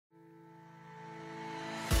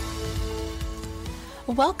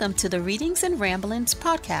Welcome to the Readings and Ramblings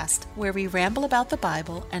podcast, where we ramble about the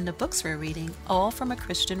Bible and the books we're reading, all from a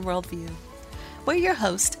Christian worldview. We're your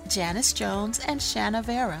hosts, Janice Jones and Shanna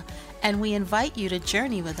Vera, and we invite you to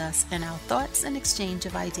journey with us in our thoughts and exchange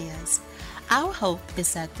of ideas. Our hope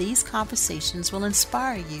is that these conversations will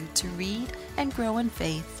inspire you to read and grow in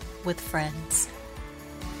faith with friends.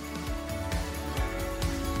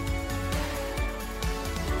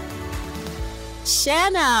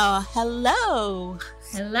 Shanna, hello.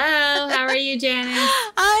 Hello, how are you, Janice?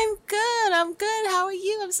 I'm good. How are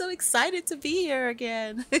you? I'm so excited to be here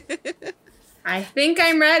again. I think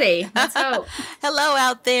I'm ready. Let's hope. Hello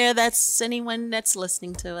out there. That's anyone that's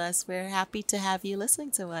listening to us. We're happy to have you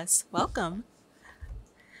listening to us. Welcome.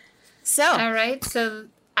 All right, so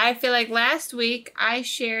I feel like last week I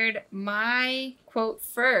shared my quote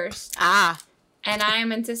first. And I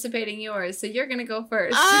am anticipating yours, so you're going to go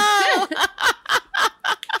first. Oh.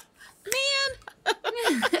 Man.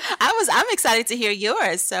 I'm excited to hear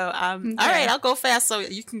yours. So, okay. All right, I'll go fast so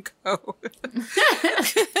you can go.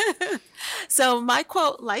 So my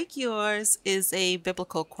quote, like yours, is a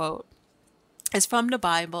biblical quote. It's from the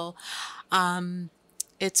Bible. I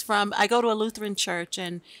go to a Lutheran church,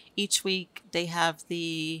 and each week they have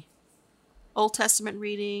the Old Testament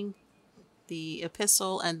reading, the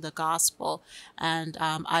epistle, and the gospel. And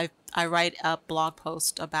I write a blog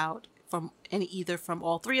post about either from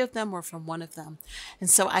all three of them or from one of them. And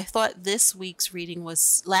so I thought last week's reading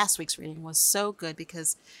was so good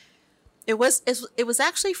because it was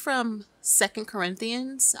actually from 2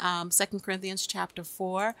 Corinthians chapter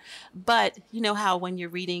 4. But you know how when you're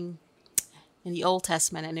reading in the Old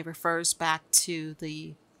Testament and it refers back to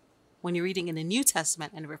when you're reading in the New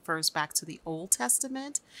Testament and it refers back to the Old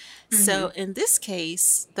Testament. Mm-hmm. So in this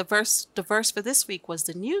case, the verse for this week was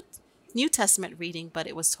the New Testament reading, but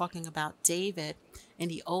it was talking about David in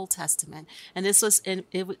the Old Testament. And this was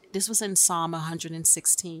in Psalm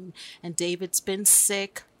 116. And David's been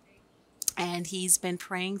sick and he's been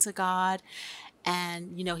praying to God.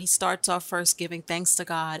 And, he starts off first giving thanks to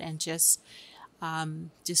God and just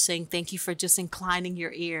saying, thank you for just inclining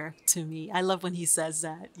your ear to me. I love when he says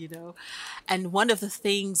that, And one of the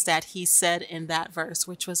things that he said in that verse,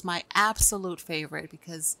 which was my absolute favorite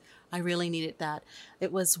because I really needed that,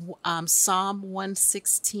 it was Psalm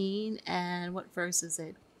 116. And what verse is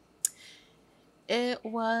it? It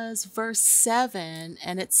was verse 7,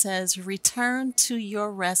 and it says, "Return to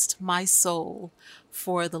your rest, my soul,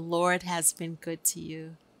 for the Lord has been good to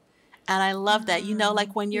you." And I love that,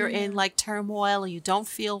 like when you're in like turmoil and you don't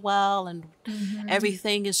feel well and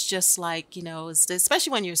everything is just like,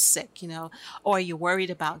 especially when you're sick, or you're worried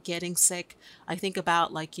about getting sick. I think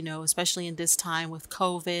about like, especially in this time with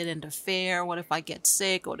COVID and the fear, what if I get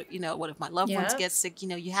sick? Or, what if my loved ones get sick?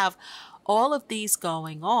 You have all of these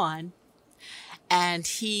going on. And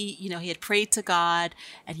he had prayed to God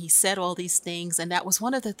and he said all these things. And that was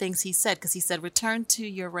one of the things he said, because he said, "Return to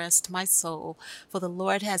your rest, my soul, for the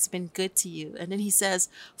Lord has been good to you." And then he says,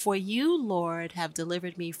 "For you, Lord, have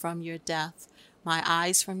delivered me from your death, my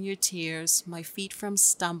eyes from your tears, my feet from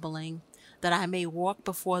stumbling, that I may walk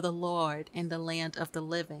before the Lord in the land of the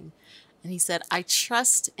living." And he said, I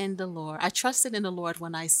trusted in the Lord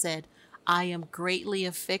when I said, "I am greatly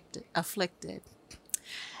afflicted.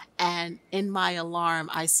 And in my alarm,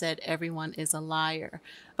 I said, everyone is a liar."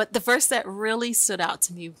 But the verse that really stood out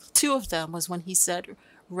to me, two of them, was when he said,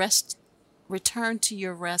 "Return to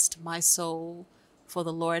your rest, my soul, for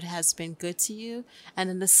the Lord has been good to you." And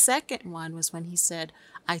then the second one was when he said,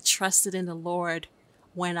 "I trusted in the Lord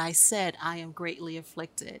when I said, I am greatly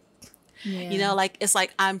afflicted." Yeah. It's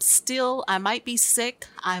like I might be sick.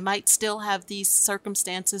 I might still have these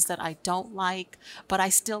circumstances that I don't like, but I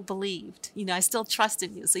still believed, I still trust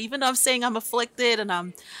in you. So even though I'm saying I'm afflicted and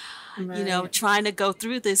I'm, trying to go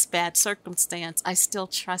through this bad circumstance, I still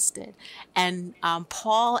trusted. And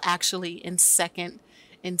Paul actually in Second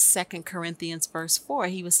Corinthians verse 4,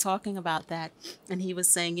 he was talking about that. And he was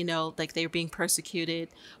saying, like they were being persecuted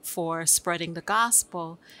for spreading the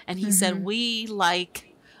gospel. And he said, we like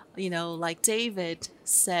David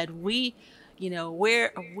said, we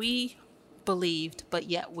believed, but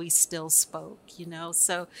yet we still spoke,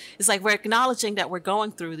 So it's like we're acknowledging that we're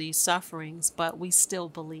going through these sufferings, but we still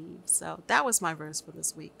believe. So that was my verse for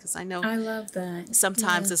this week, because I love that.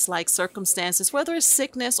 Sometimes it's like circumstances, whether it's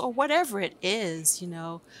sickness or whatever it is,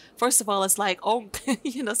 First of all, it's like,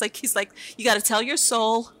 it's like he's like, you got to tell your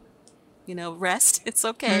soul, rest. It's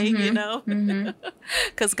okay,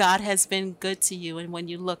 because God has been good to you. And when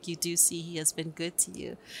you look, you do see he has been good to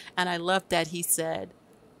you. And I love that he said,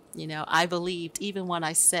 I believed even when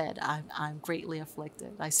I said I'm greatly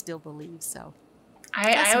afflicted. I still believe. So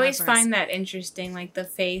I always find that interesting, like the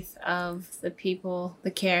faith of the people,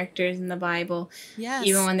 the characters in the Bible. Yes.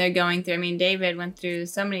 Even when they're going through, I mean, David went through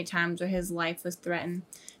so many times where his life was threatened.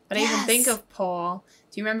 But I even think of Paul.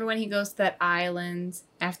 Do you remember when he goes to that island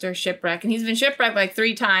after shipwreck? And he's been shipwrecked like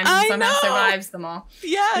 3 times and somehow survives them all.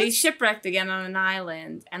 Yes. But he's shipwrecked again on an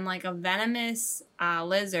island. And like a venomous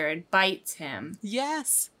lizard bites him.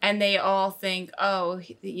 Yes. And they all think, oh,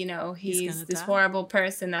 he's this horrible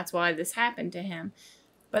person. That's why this happened to him.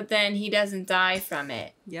 But then he doesn't die from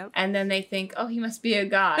it. Yep. And then they think, oh, he must be a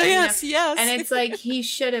god. Yes, yes. And it's like he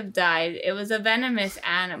should have died. It was a venomous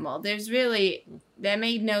animal. That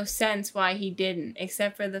made no sense why he didn't,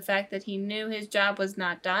 except for the fact that he knew his job was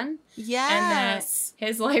not done. Yes. And that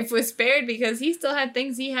his life was spared because he still had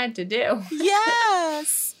things he had to do.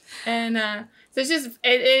 Yes. And so it's just,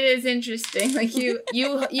 it is interesting. Like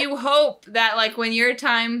you hope that like when your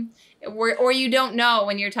time... Or you don't know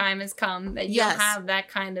when your time has come that you'll have that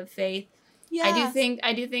kind of faith. Yes.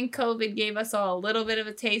 I do think COVID gave us all a little bit of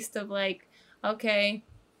a taste of like, okay,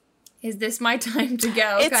 is this my time to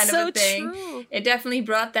go? It's kind so of a thing. True. It definitely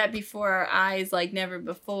brought that before our eyes like never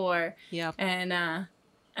before. Yep. And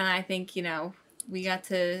I think, we got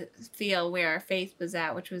to feel where our faith was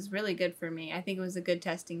at, which was really good for me. I think it was a good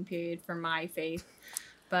testing period for my faith.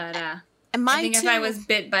 But and mine I think too. if I was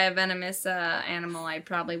bit by a venomous animal, I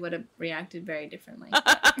probably would have reacted very differently.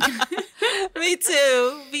 Me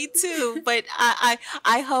too. But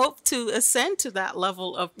I hope to ascend to that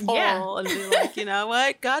level of Paul and be like, you know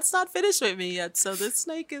what? God's not finished with me yet, so this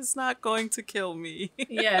snake is not going to kill me.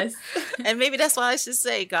 Yes. And maybe that's why I should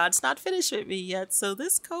say, God's not finished with me yet, so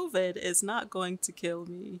this COVID is not going to kill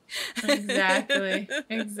me. Exactly.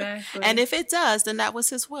 And if it does, then that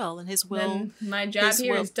was his will, and his will. Then my job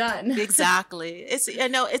here is done. Exactly.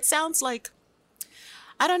 It sounds like,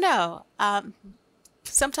 I don't know.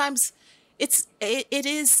 Sometimes it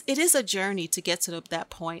is a journey to get to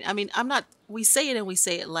that point. I mean, we say it and we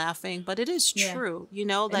say it laughing, but it is true. You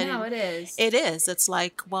know that it is. It is. It's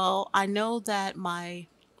like, well, I know that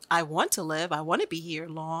I want to live. I want to be here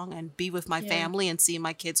long and be with my family and see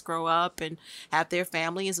my kids grow up and have their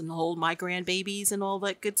families and hold my grandbabies and all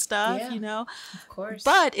that good stuff, Of course.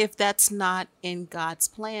 But if that's not in God's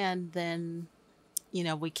plan, then,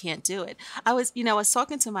 we can't do it. I was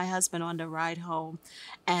talking to my husband on the ride home,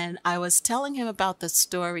 and I was telling him about the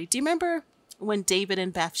story. Do you remember when David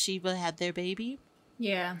and Bathsheba had their baby?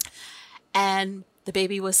 Yeah. And the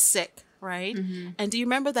baby was sick, right? Mm-hmm. And do you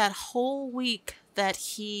remember that whole week that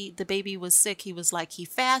the baby was sick? He was like, he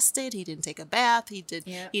fasted, he didn't take a bath, he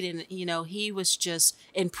didn't, he was just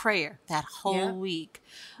in prayer that whole week.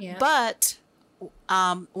 Yeah. But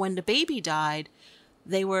when the baby died,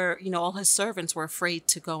 they were, all his servants were afraid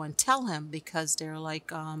to go and tell him because they're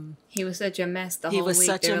like, he was such a mess the whole week. He was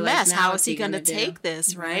such a mess. How is he going to take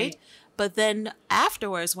this, right? But then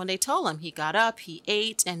afterwards, when they told him, he got up, he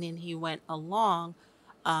ate, and then he went along.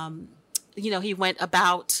 He went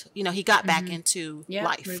about, he got back into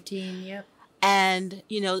life. Routine, yep. And,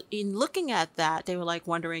 in looking at that, they were like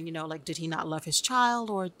wondering, like, did he not love his child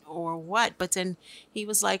or what? But then he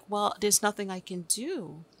was like, well, there's nothing I can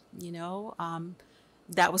do,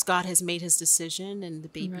 that was God has made his decision, and the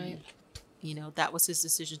baby, that was his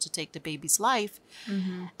decision to take the baby's life.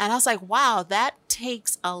 Mm-hmm. And I was like, wow, that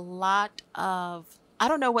takes a lot of, I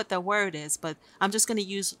don't know what the word is, but I'm just going to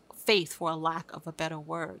use faith for a lack of a better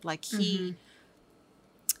word. Like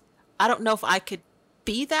I don't know if I could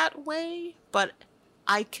be that way, but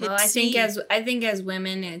I could. Well, I think as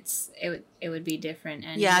women, it would be different.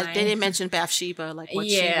 Anyway. Yeah, they didn't mention Bathsheba, like what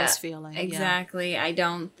she was feeling. Exactly. Yeah. I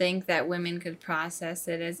don't think that women could process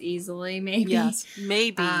it as easily. Maybe. Yes,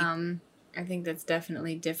 maybe. I think that's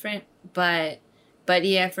definitely different, but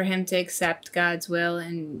yeah, for him to accept God's will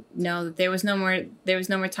and know that there was no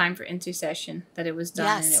more time for intercession, that it was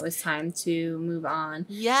done and it was time to move on.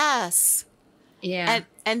 Yes. Yeah.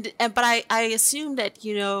 And but I assume that,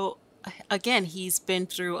 again, he's been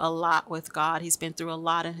through a lot with God. He's been through a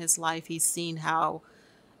lot in his life. He's seen how,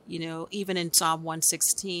 even in Psalm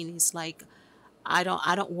 116, he's like, I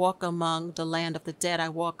don't walk among the land of the dead. I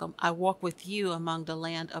walk with you among the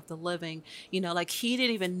land of the living. Like he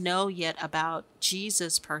didn't even know yet about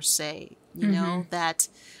Jesus per se, that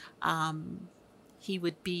he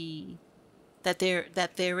would be, that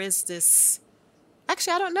there is this,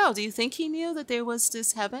 actually, I don't know. Do you think he knew that there was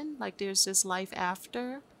this heaven? Like there's this life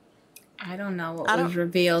after? I don't know what was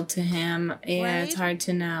revealed to him. Yeah, right? It's hard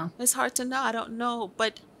to know. It's hard to know. I don't know.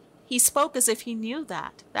 But he spoke as if he knew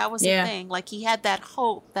that. That was the thing. Like he had that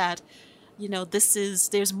hope that,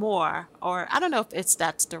 there's more. Or I don't know if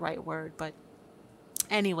that's the right word. But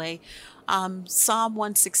anyway, Psalm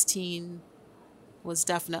 116 was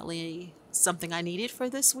definitely something I needed for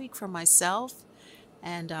this week for myself.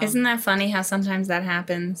 And isn't that funny how sometimes that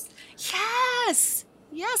happens? Yes.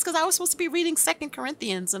 Yes, because I was supposed to be reading 2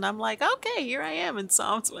 Corinthians, and I'm like, okay, here I am in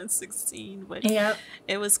Psalms 116. But yep.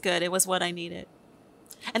 It was good. It was what I needed.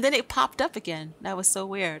 And then it popped up again. That was so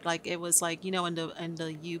weird. Like, it was like, in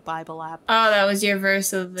the U Bible app. Oh, that was your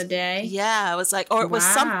verse of the day? Yeah, it was like, or it was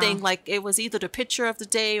something like, it was either the picture of the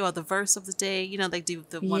day or the verse of the day. They do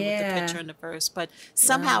the one with the picture and the verse, but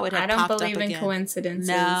somehow it had popped up again. I don't believe in coincidences.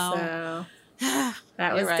 No. So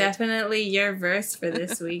that was definitely your verse for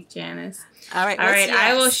this week, Janice. All right.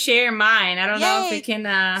 I will share mine. I don't know if it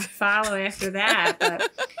can follow after that,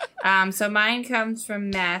 but so mine comes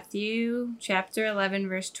from Matthew chapter 11,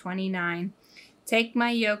 verse 29. Take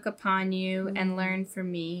my yoke upon you and learn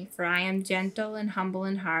from me, for I am gentle and humble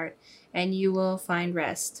in heart, and you will find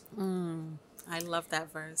rest. I love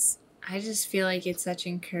that verse. I just feel like it's such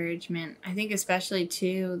encouragement. I think especially,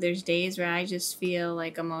 too, there's days where I just feel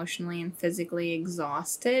like emotionally and physically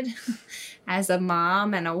exhausted as a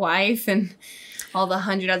mom and a wife and all the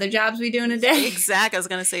 100 other jobs we do in a day. Exactly. I was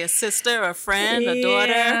going to say a sister, a friend, a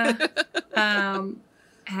daughter.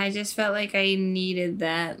 I just felt like I needed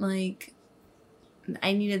that. Like,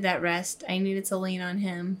 I needed that rest. I needed to lean on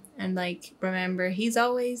him and, like, remember he's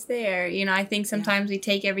always there. I think sometimes we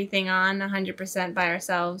take everything on 100% by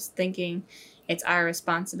ourselves, thinking it's our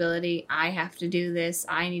responsibility. I have to do this.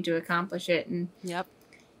 I need to accomplish it. And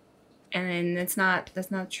then that's not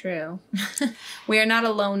true. We are not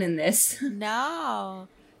alone in this. No.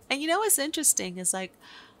 And what's interesting is, like,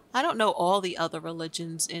 I don't know all the other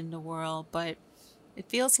religions in the world, but it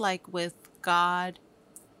feels like with God,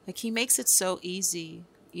 like, he makes it so easy,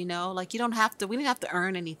 like we didn't have to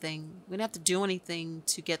earn anything. We didn't have to do anything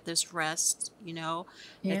to get this rest,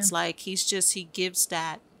 It's like he gives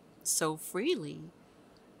that so freely,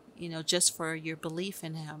 just for your belief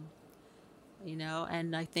in him,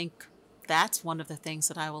 and I think that's one of the things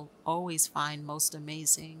that I will always find most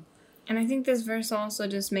amazing. And I think this verse also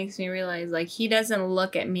just makes me realize, like, he doesn't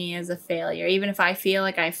look at me as a failure. Even if I feel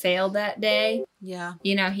like I failed that day. Yeah.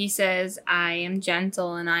 He says, I am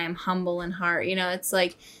gentle and I am humble in heart. It's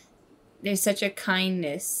like there's such a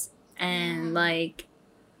kindness and like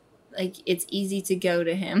it's easy to go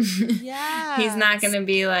to him. Yeah. He's not going to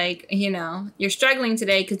be like, you're struggling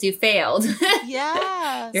today because you failed.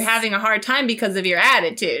 Yeah. You're having a hard time because of your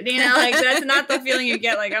attitude. Like, that's not the feeling you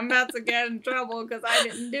get. Like, I'm about to get in trouble because I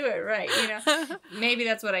didn't do it right. Maybe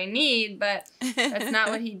that's what I need, but that's not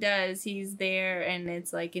what he does. He's there, and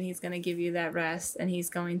it's like, and he's going to give you that rest, and he's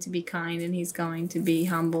going to be kind, and he's going to be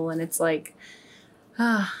humble. And it's like,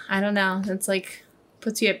 I don't know. It's like,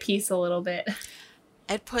 puts you at peace a little bit.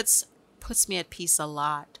 It puts me at peace a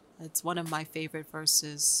lot. It's one of my favorite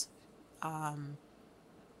verses.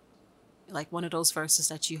 Like one of those verses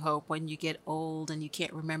that you hope when you get old and you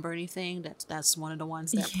can't remember anything, that's one of the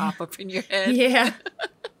ones that pop up in your head. Yeah.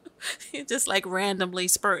 You're just like randomly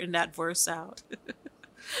spurting that verse out.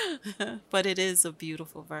 But it is a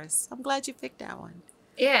beautiful verse. I'm glad you picked that one.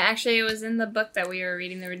 Yeah, actually it was in the book that we were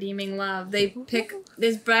reading, The Redeeming Love.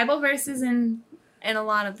 There's Bible verses in a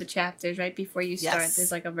lot of the chapters right before you start. Yes.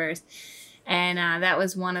 There's like a verse. And that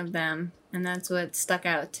was one of them. And that's what stuck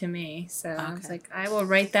out to me. So I was like, I will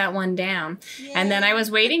write that one down. Yay. And then I was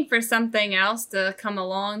waiting for something else to come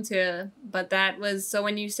along but that was, so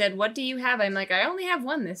when you said, what do you have? I'm like, I only have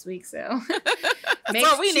one this week, so. Makes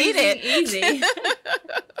what we needed. Easy.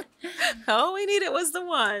 All we needed was the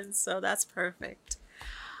one. So that's perfect.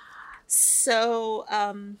 So,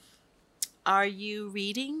 are you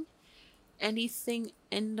reading anything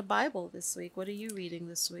in the Bible this week? What are you reading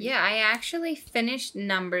this week? Yeah, I actually finished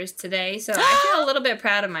Numbers today, so I feel a little bit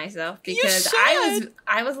proud of myself because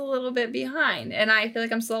I was a little bit behind, and I feel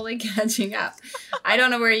like I'm slowly catching up. I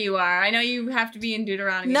don't know where you are. I know you have to be in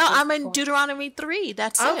Deuteronomy. No, I'm in Deuteronomy 3.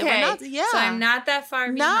 That's it. So I'm not that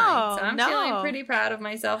far behind. So I'm feeling pretty proud of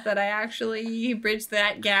myself that I actually bridged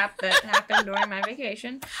that gap that happened during my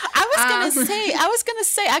vacation. I was gonna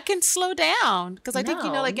say I can slow down because I think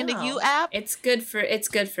in the U app. It's good for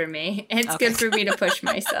me. It's good for me to push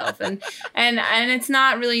myself, and it's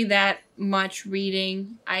not really that much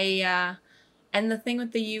reading. And the thing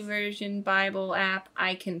with the YouVersion Bible app,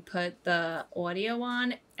 I can put the audio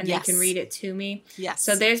on and they can read it to me. Yes.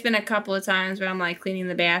 So there's been a couple of times where I'm like cleaning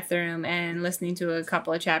the bathroom and listening to a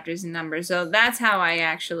couple of chapters in Numbers. So that's how I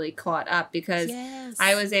actually caught up because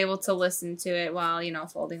I was able to listen to it while,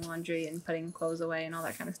 folding laundry and putting clothes away and all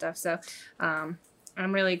that kind of stuff. So,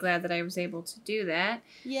 I'm really glad that I was able to do that.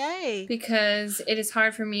 Yay. Because it is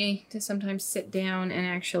hard for me to sometimes sit down and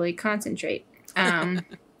actually concentrate.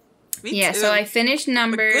 Me too. So I finished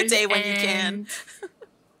Numbers. Have a good day when you can.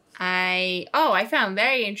 I found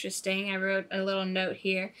very interesting. I wrote a little note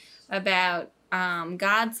here about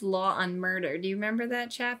God's law on murder. Do you remember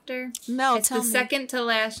that chapter? No, it's the second to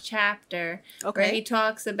last chapter. Okay. Where he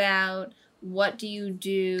talks about what do you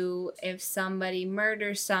do if somebody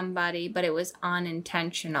murders somebody, but it was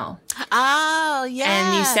unintentional. Oh, yes.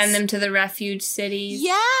 And you send them to the refuge cities.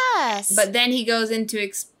 Yes. But then he goes in to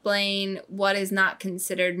explain what is not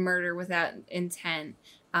considered murder without intent.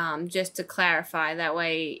 Just to clarify that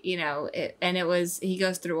way, he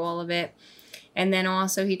goes through all of it. And then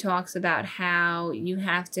also he talks about how you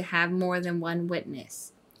have to have more than one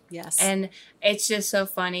witness. Yes. And it's just so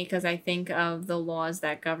funny because I think of the laws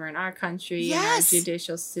that govern our country and our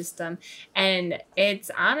judicial system. And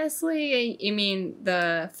it's honestly,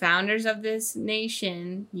 the founders of this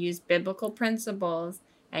nation used biblical principles.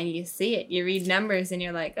 And you see it. You read Numbers and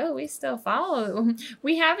you're like, oh, we still follow.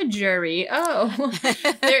 We have a jury. Oh,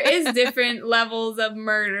 there is different levels of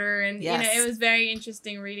murder. And, it was very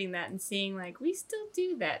interesting reading that and seeing, we still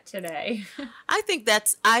do that today. I think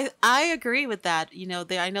I agree with that.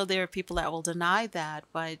 I know there are people that will deny that,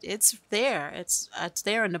 but it's there. It's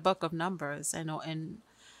there in the book of Numbers. And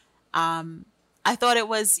I thought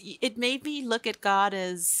it made me look at God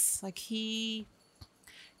as he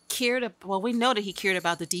cared. Well, we know that he cared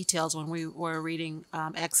about the details when we were reading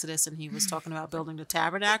Exodus, and he was talking about building the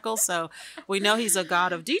tabernacle. So we know he's a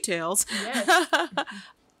God of details. Yes.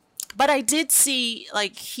 But I did see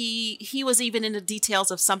he was even in the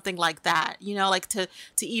details of something like that. To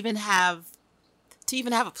even have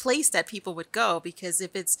a place that people would go, because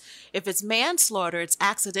if it's manslaughter, it's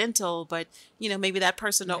accidental. But maybe that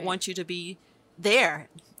person don't want you to be there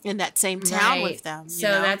in that same town with them. So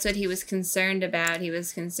that's what he was concerned about. He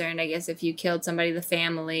was concerned, I guess, if you killed somebody, the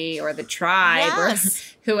family or the tribe or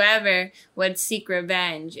whoever would seek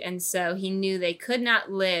revenge. And so he knew they could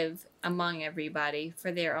not live among everybody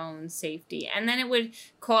for their own safety. And then it would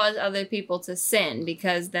cause other people to sin,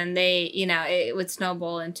 because then they, it would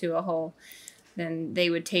snowball into a whole, then they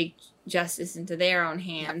would take justice into their own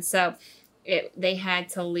hands. So they had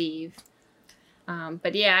to leave.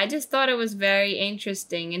 But I just thought it was very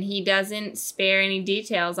interesting, and he doesn't spare any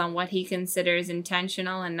details on what he considers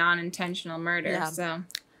intentional and non-intentional murder. Yeah. So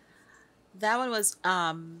that one was,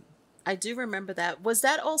 I do remember that. Was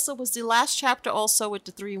the last chapter also with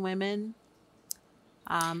the three women?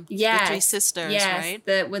 The three sisters,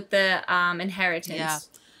 right? With the inheritance. Yeah.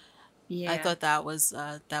 Yeah. I thought that was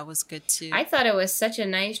good too. I thought it was such a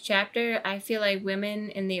nice chapter. I feel like women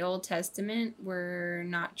in the Old Testament were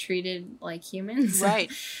not treated like humans.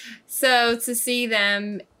 Right. So to see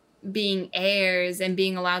them being heirs and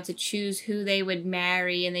being allowed to choose who they would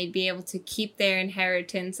marry, and they'd be able to keep their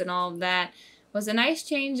inheritance and all of that, was a nice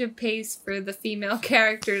change of pace for the female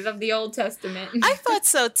characters of the Old Testament. I thought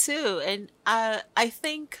so too. And I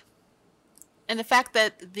think, and the fact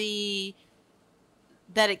that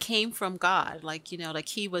it came from God,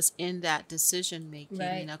 he was in that decision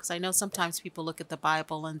making, because I know sometimes people look at the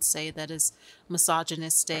Bible and say that it's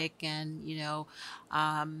misogynistic and,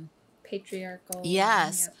 patriarchal.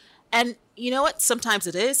 Yes. Yep. And you know what? Sometimes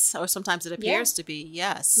it is, or sometimes it appears to be.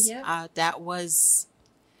 Yes. Yep. That was,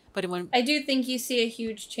 but when I do think you see a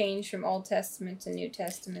huge change from Old Testament to New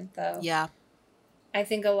Testament, though. Yeah. I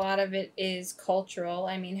think a lot of it is cultural.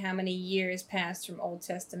 I mean, how many years passed from Old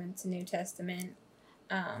Testament to New Testament?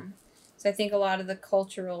 So I think a lot of the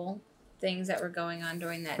cultural things that were going on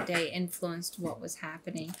during that day influenced what was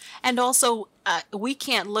happening. And also, we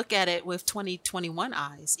can't look at it with 2021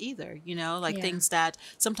 eyes either, things that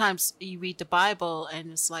sometimes you read the Bible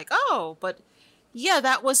and it's like, oh, but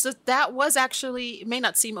that was actually, it may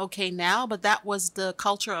not seem okay now, but that was the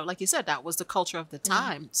culture of, like you said, that was the culture of the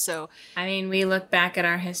time. So, I mean, we look back at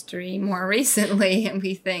our history more recently and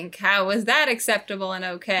we think, how was that acceptable and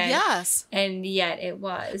okay? Yes. And yet it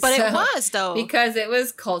was. But it was, though. Because it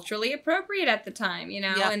was culturally appropriate at the time,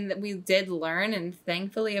 and we did learn and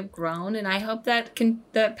thankfully have grown. And I hope that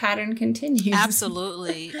the pattern continues.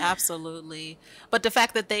 Absolutely. Absolutely. But the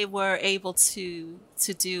fact that they were able to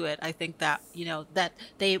do it, I think that, that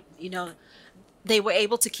they were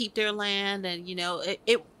able to keep their land, and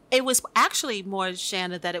it was actually more,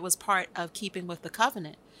 Shanna, that it was part of keeping with the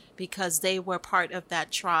covenant, because they were part of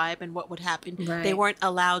that tribe. And what would happen, they weren't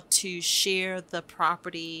allowed to share the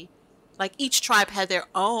property. Like, each tribe had their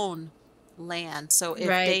own land, so if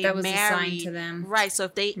they that was married assigned to them, so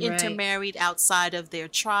if they intermarried outside of their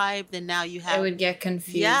tribe, then now you have, it would get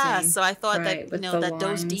confusing. So I thought that that lines,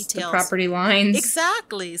 those details, the property lines,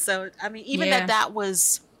 exactly. So I mean, even that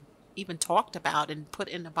was even talked about and put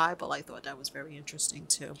in the Bible. I thought that was very interesting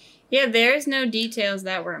too. Yeah, there's no details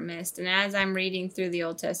that were missed. And as I'm reading through the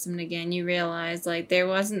Old Testament again, you realize like there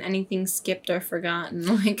wasn't anything skipped or forgotten.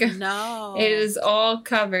 Like no, it was all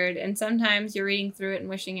covered. And sometimes you're reading through it and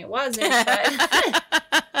wishing it wasn't. But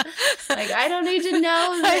like I don't need to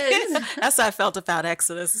know this. That's how I felt about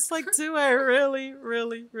Exodus. It's like, do I really?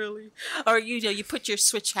 Or you put your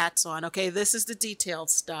switch hats on. Okay, this is the detailed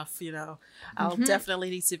stuff. I'll definitely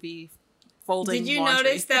need to be folding. Did you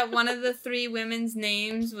notice that one of the 3 women's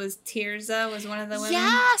names was Tirzah? Was one of the women?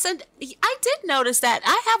 Yes, and I did notice that.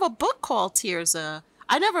 I have a book called Tirzah.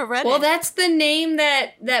 I never read it. Well, that's the name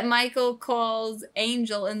that Michael calls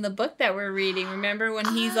Angel in the book that we're reading. Remember when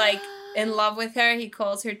he's like in love with her, he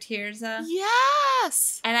calls her Tirzah?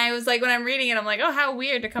 Yes. And I was like, when I'm reading it, I'm like, oh, how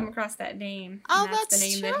weird to come across that name. Oh, and that's the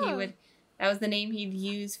name true. That was the name he'd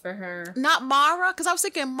use for her. Not Mara? Because I was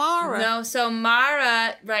thinking Mara. No, so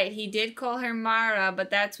Mara, right, he did call her Mara, but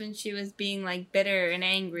that's when she was being, like, bitter and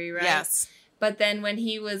angry, right? Yes. But then when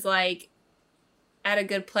he was, like, at a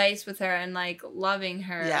good place with her and, like, loving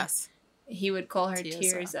her. Yes. He would call her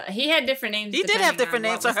Tirzah. He had different names. He did have different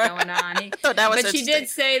names for her. Going on. I thought that was but she did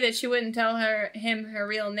say that she wouldn't tell him her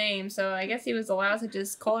real name, so I guess he was allowed to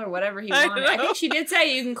just call her whatever he wanted. I think she did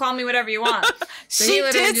say, "You can call me whatever you want." So she he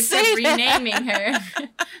literally did just say kept renaming her.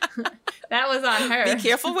 That was on her. Be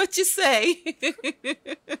careful what you say.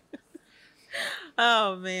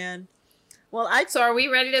 Oh man. Well, so are we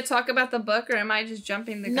ready to talk about the book, or am I just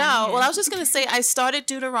jumping the gun? No. Here? Well, I was just gonna say I started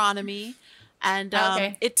Deuteronomy. And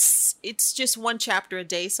it's just one chapter a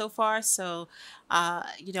day so far. So,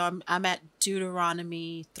 I'm at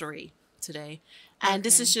Deuteronomy 3 today. And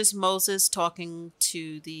this is just Moses talking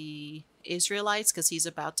to the Israelites because he's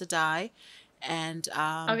about to die. And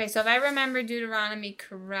okay, so if I remember Deuteronomy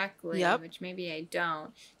correctly, which maybe I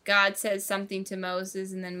don't, God says something to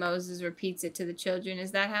Moses and then Moses repeats it to the children.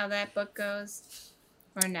 Is that how that book goes?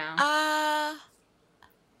 Or no?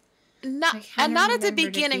 Not at the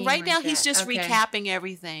beginning. Right now, he's just recapping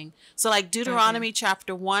everything. So, like Deuteronomy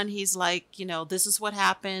chapter 1, he's like, this is what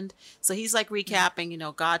happened. So he's like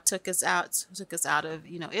recapping. God took us out of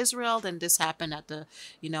Israel. Then this happened at the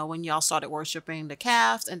when y'all started worshiping the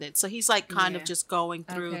calves, and then so he's like kind of just going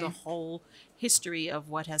through the whole history of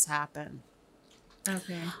what has happened.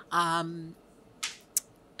 Okay. And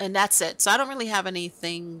that's it. So I don't really have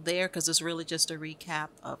anything there because it's really just a recap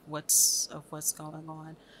of what's going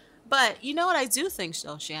on. But you know what I do think,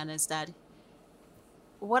 though, Shanna, is that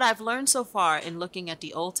what I've learned so far in looking at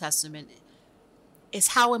the Old Testament is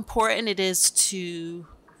how important it is to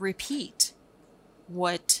repeat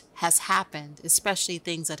what has happened, especially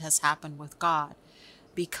things that has happened with God.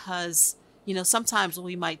 Because, sometimes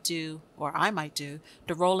we might do, or I might do,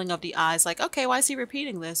 the rolling of the eyes like, okay, why is he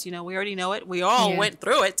repeating this? We already know it. We all went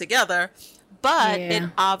through it together. But it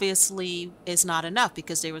obviously is not enough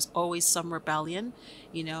because there was always some rebellion,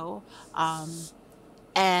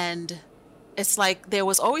 and it's like there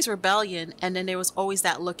was always rebellion and then there was always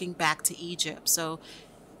that looking back to Egypt. So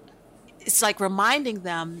it's like reminding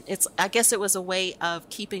them, I guess it was a way of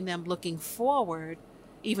keeping them looking forward,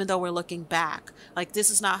 even though we're looking back. Like,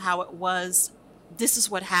 this is not how it was. This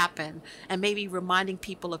is what happened. And maybe reminding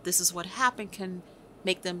people of this is what happened can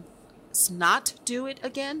make them not do it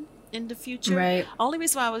again in the future. Right. Only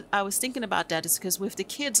reason why I was thinking about that is because with the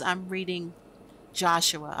kids, I'm reading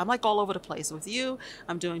Joshua. I'm like all over the place. With you,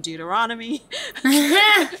 I'm doing Deuteronomy,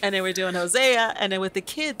 and then we're doing Hosea, and then with the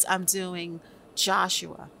kids, I'm doing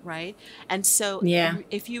Joshua, right? And so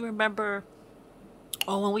if you remember,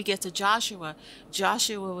 when we get to Joshua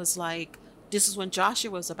was like, this is when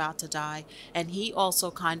Joshua was about to die, and he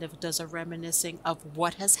also kind of does a reminiscing of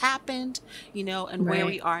what has happened, and where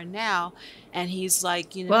we are now. And he's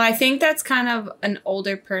like, Well, I think that's kind of an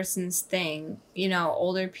older person's thing.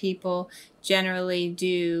 Older people generally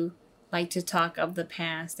do like to talk of the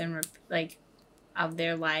past and of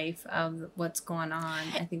their life, of what's going on.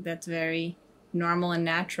 I think that's very normal and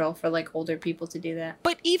natural for like older people to do that.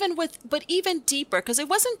 But even deeper, because it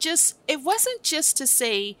wasn't just to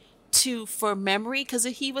say for memory, because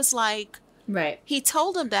he was like, right, he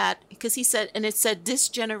told him that because he said, and it said this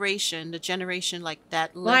generation, the generation like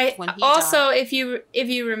that lived when he also died. if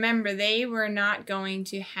you remember, they were not going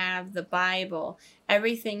to have the Bible.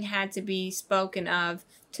 Everything had to be spoken of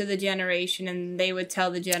to the generation, and they would tell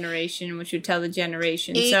the generation, which would tell the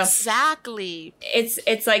generation. Exactly. So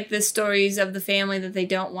it's like the stories of the family that they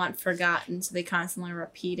don't want forgotten, so they constantly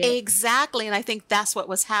repeat it. Exactly, and I think that's what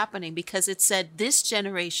was happening, because it said this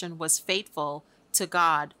generation was faithful to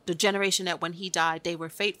God. The generation that when he died, they were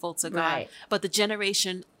faithful to God. Right. But the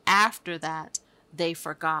generation after that, they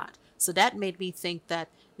forgot. So that made me think that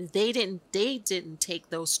they didn't take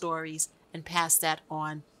those stories and pass that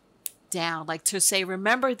on down, like to say,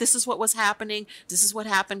 remember, this is what was happening, this is what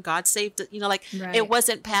happened, God saved it, like right. It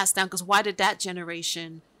wasn't passed down, because why did that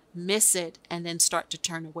generation miss it and then start to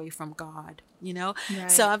turn away from God,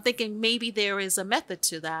 Right. So I'm thinking maybe there is a method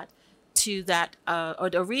to that or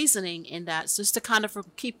a reasoning in that, just to kind of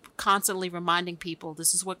keep constantly reminding people,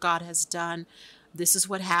 this is what God has done, this is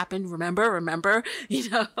what happened, remember,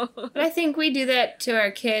 But I think we do that to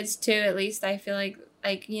our kids too. At least I feel like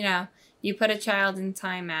you put a child in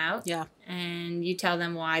timeout. Yeah. And you tell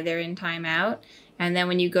them why they're in timeout. And then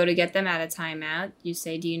when you go to get them out of timeout, you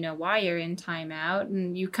say, do you know why you're in timeout?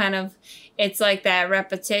 And you it's like that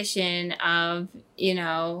repetition of,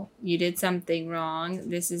 you did something wrong.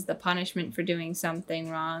 This is the punishment for doing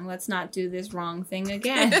something wrong. Let's not do this wrong thing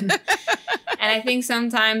again. And I think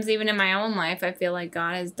sometimes even in my own life, I feel like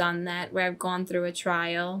God has done that, where I've gone through a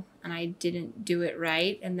trial and I didn't do it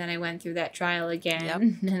right. And then I went through that trial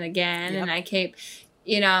again and again. Yep. And I kept,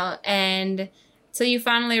 and so you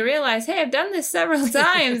finally realize, hey, I've done this several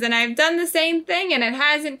times and I've done the same thing and it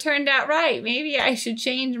hasn't turned out right. Maybe I should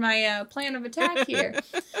change my plan of attack here.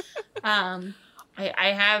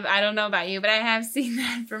 I don't know about you, but I have seen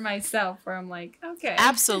that for myself, where I'm like, okay.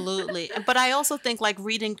 Absolutely. But I also think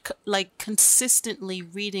consistently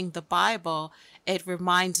reading the Bible, it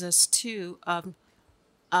reminds us too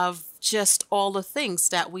of just all the things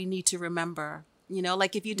that we need to remember.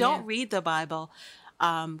 Like if you don't read the Bible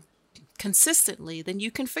consistently, then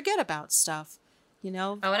you can forget about stuff.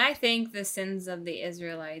 Oh, and I think the sins of the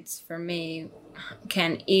Israelites, for me,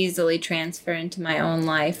 can easily transfer into my own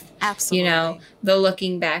life. Absolutely. The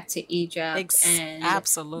looking back to Egypt and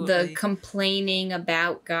absolutely. The complaining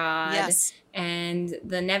about God. Yes. And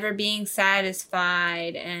the never being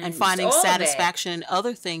satisfied and finding satisfaction in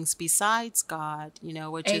other things besides God,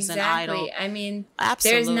 which is an idol. I mean,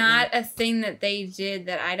 absolutely. There's not a thing that they did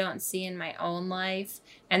that I don't see in my own life.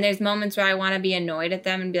 And there's moments where I want to be annoyed at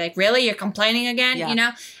them and be like, really? You're complaining again?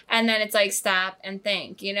 Yeah. And then it's like, stop and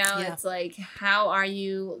think, It's like, how are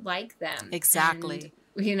you like them? Exactly.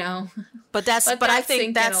 And, but I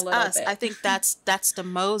think that's us. I think that's the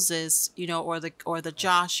Moses, or the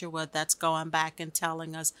Joshua that's going back and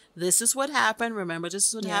telling us, this is what happened. Remember, this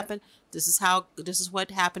is what happened. This is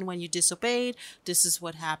what happened when you disobeyed. This is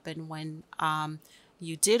what happened when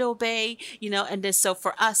you did obey, and then so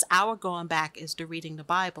for us, our going back is to reading the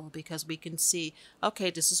Bible, because we can see, okay,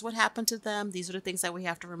 this is what happened to them. These are the things that we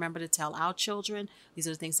have to remember to tell our children. These are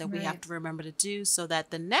the things that we have to remember to do so that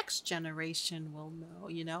the next generation will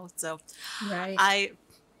know, so right.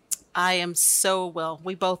 I am so,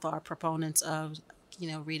 we both are proponents of,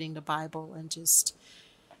 reading the Bible and just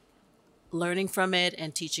learning from it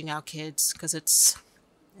and teaching our kids, because it's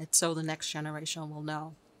so the next generation will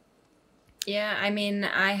know. Yeah, I mean,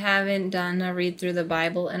 I haven't done a read through the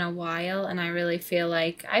Bible in a while, and I really feel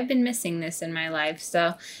like I've been missing this in my life.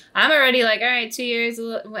 So I'm already like, all right, 2 years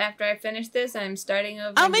after I finish this, I'm starting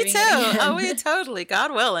over. Oh, me too. Oh, we totally.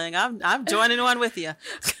 God willing, I'm joining on with you.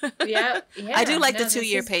 Yeah. I do like the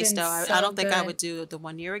 2-year pace, though. I don't think I would do the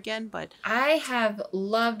 1 year again, but I have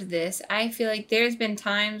loved this. I feel like there's been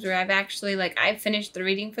times where I've actually I've finished the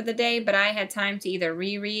reading for the day, but I had time to either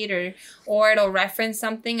reread or it'll reference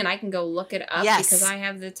something, and I can go look it up because I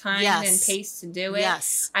have the time and pace to do it.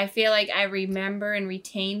 Yes. I feel like I remember and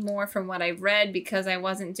retain more from what I've read because I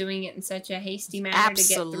wasn't doing it in such a hasty manner to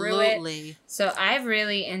get through it. So I've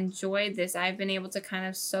really enjoyed this. I've been able to kind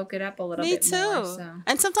of soak it up a little bit more. Me too. So.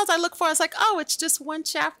 And sometimes I look for it's like, oh, it's just one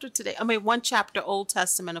chapter today. I mean, one chapter Old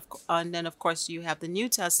Testament, and then of course you have the New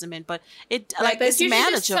Testament, but it's usually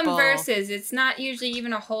manageable. Just some verses. It's not usually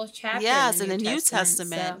even a whole chapter. Yes, in the New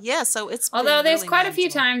Testament. So it's although there's quite a few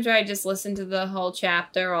times where I just listen to the whole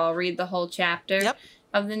chapter, or I'll read the whole chapter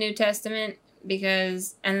of the New Testament,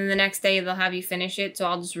 and then the next day they'll have you finish it, so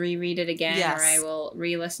I'll just reread it again, or I will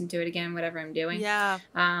re-listen to it again, whatever I'm doing. Yeah.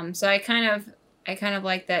 So I kind of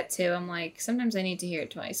like that too. I'm like, sometimes I need to hear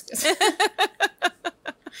it twice.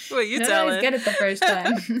 Well, you tell it. Get it the first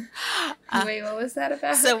time. Wait, what was that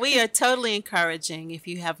about? So we are totally encouraging, if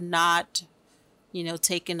you have not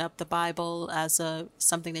taken up the Bible as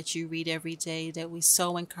something that you read every day, that we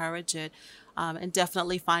so encourage it, and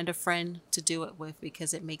definitely find a friend to do it with,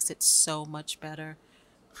 because it makes it so much better.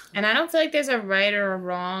 And I don't feel like there's a right or a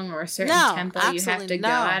wrong or a certain tempo you have to go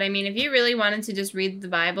at. I mean, if you really wanted to just read the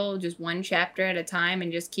Bible just one chapter at a time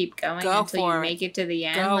and just keep going until you make it to the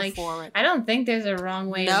end, for it. I don't think there's a wrong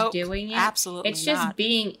way of doing it. Absolutely It's just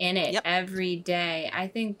being in it every day. I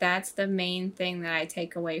think that's the main thing that I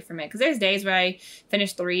take away from it. Because there's days where I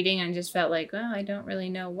finished the reading and just felt like, well, I don't really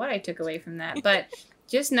know what I took away from that. But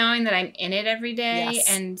just knowing that I'm in it every day, Yes.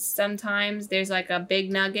 and sometimes there's like a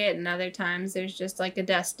big nugget, and other times there's just like a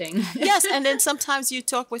dusting. Yes, and then sometimes you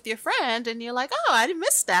talk with your friend, and you're like, "Oh, I didn't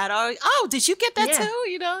miss that," or "Oh, did you get that Yeah. too?"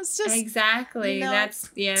 You know, it's just exactly. to that's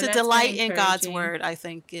delight very in God's encouraging. word. I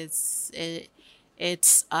think it's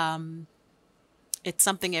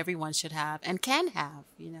something everyone should have and can have.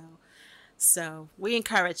 You know, so we're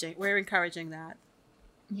encouraging that.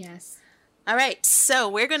 Yes. All right, so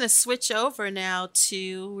we're going to switch over now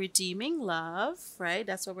to Redeeming Love, right?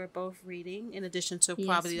 That's what we're both reading, in addition to Yes,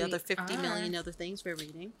 probably the we other 50 million are. other things we're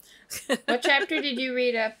reading. What chapter did you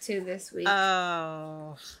read up to this week?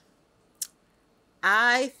 Oh,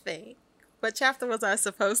 I think. What chapter was I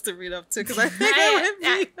supposed to read up to? Because I think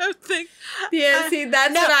Yeah, see,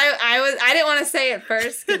 that's what I didn't want to say it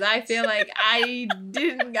first because I feel like I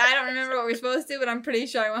don't remember what we're supposed to, but I'm pretty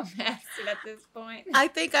sure I went past it at this point. I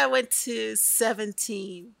think I went to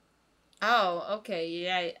 17. Oh, okay.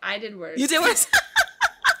 Yeah, I did worse. You did worse?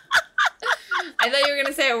 I thought you were going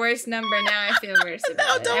to say a worse number. Now I feel worse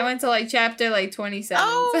about it. I went to like chapter like 27.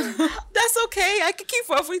 Oh, that's okay. I can keep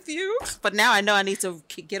up with you. But now I know I need to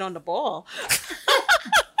get on the ball.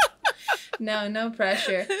 No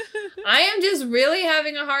pressure. I am just really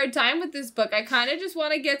having a hard time with this book. I kind of just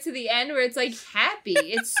want to get to the end where it's like happy.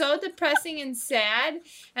 It's so depressing and sad.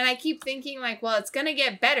 And I keep thinking like, well, it's going to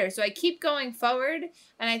get better. So I keep going forward.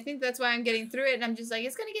 And I think that's why I'm getting through it. And I'm just like,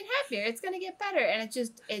 it's going to get happier. It's going to get better. And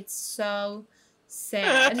it's so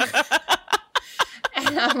sad.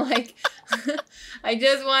 And I'm like, I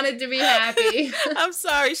just wanted to be happy. I'm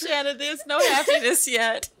sorry, Shannon. There's no happiness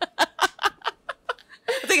yet.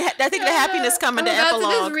 I think the happiness come in the epilogue. I'm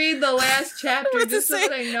about to just read the last chapter just so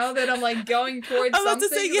that I know that I'm like going towards something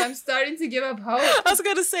because I'm starting to give up hope. I was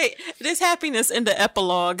going to say, there's happiness in the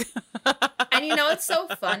epilogue. And you know what's so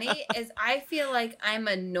funny is I feel like I'm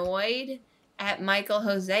annoyed at Michael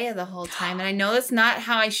Hosea the whole time. And I know that's not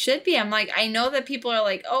how I should be. I'm like, I know that people are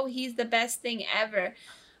like, oh, he's the best thing ever.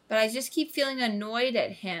 But I just keep feeling annoyed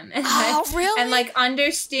at him. And really? And like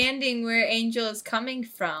understanding where Angel is coming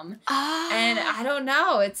from. Oh. And I don't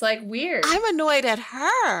know. It's like weird. I'm annoyed at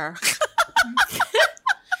her.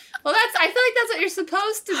 Well, I feel like that's what you're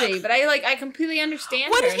supposed to be. But I completely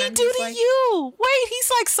understand What her. did he do to you? Wait,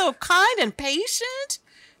 he's like so kind and patient.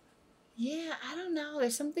 Yeah, I don't know.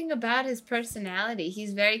 There's something about his personality.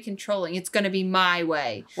 He's very controlling. It's going to be my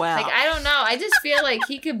way. Wow. Like, I don't know. I just feel like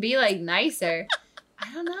he could be like nicer.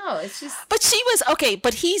 I don't know. It's just. But she was okay.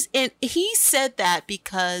 But he said that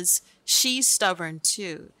because she's stubborn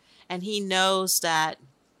too, and he knows that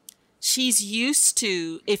she's used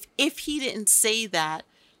to. If he didn't say that,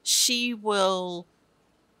 she will.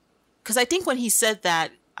 Because I think when he said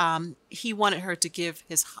that, he wanted her to give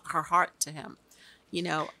her heart to him. You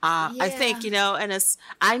know, I think, you know, and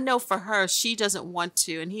I know for her, she doesn't want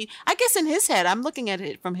to. And I guess in his head, I'm looking at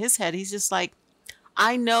it from his head. He's just like,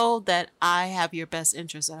 I know that I have your best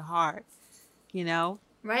interest at heart, you know?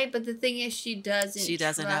 Right. But the thing is, she doesn't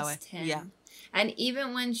trust him. Yeah. And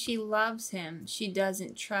even when she loves him, she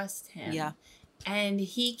doesn't trust him. Yeah. And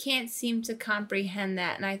he can't seem to comprehend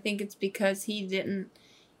that. And I think it's because he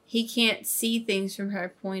can't see things from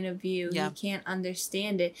her point of view. Yeah. He can't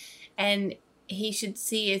understand it. And he should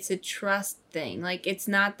see it's a trust thing. Like, it's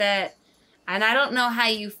not that. And I don't know how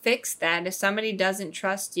you fix that. If somebody doesn't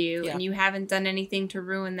trust you and you haven't done anything to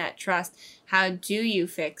ruin that trust, how do you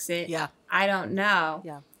fix it? Yeah. I don't know.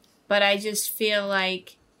 Yeah. But I just feel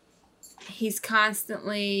like he's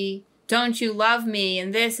constantly, don't you love me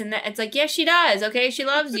and this and that. It's like, yes, she does. Okay, she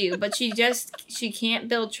loves you. But she can't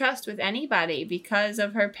build trust with anybody because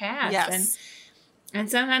of her past. Yes. And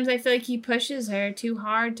sometimes I feel like he pushes her too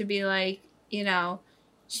hard to be like, you know,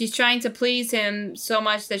 she's trying to please him so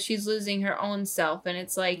much that she's losing her own self. And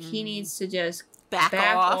it's like, he needs to just back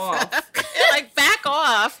off. Like, back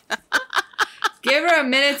off. Give her a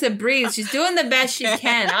minute to breathe. She's doing the best she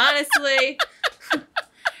can, honestly.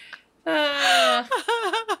 I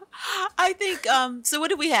think, so what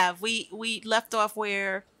do we have? We left off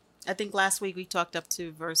where, I think last week we talked up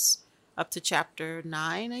to chapter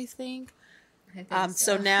 9, I think.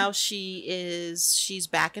 So now she's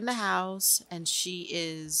back in the house, and she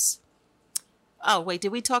is. Oh wait,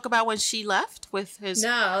 did we talk about when she left with his?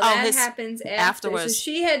 No, that happens afterwards. So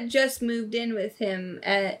she had just moved in with him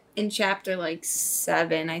in chapter like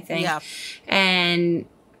 7, I think. Yeah, and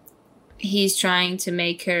he's trying to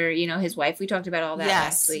make her, you know, his wife. We talked about all that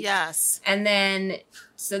last week. Yes. And then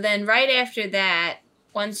right after that,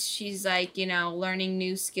 once she's like, you know, learning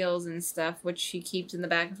new skills and stuff, which she keeps in the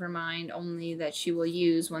back of her mind only that she will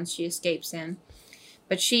use once she escapes him.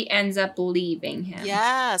 But she ends up leaving him.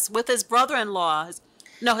 Yes, with his brother-in-law.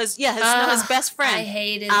 No, his best friend. I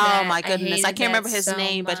hated that. Oh my goodness, I can't remember his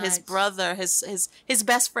name, much. but his brother, his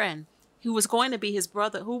best friend, who was going to be his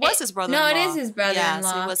brother, who was his brother-in-law. No, it is his brother-in-law.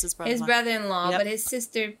 Yes, he was his brother-in-law. His brother-in-law, Yep. but his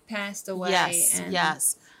sister passed away.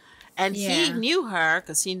 Yes. And he knew her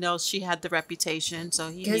because he knows she had the reputation, so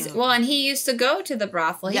he knew. Well, and he used to go to the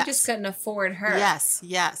brothel. He just couldn't afford her. Yes.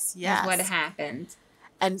 That's what happened.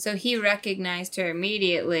 And so he recognized her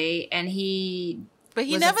immediately, and But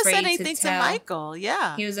he never said anything to Michael.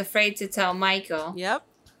 Yeah. He was afraid to tell Michael. Yep.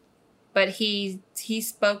 But he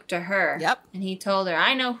spoke to her. Yep. And he told her,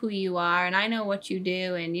 I know who you are, and I know what you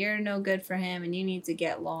do, and you're no good for him, and you need to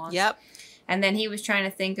get lost. Yep. And then he was trying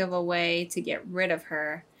to think of a way to get rid of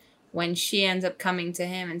her when she ends up coming to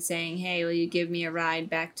him and saying, hey, will you give me a ride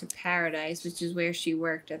back to Paradise, which is where she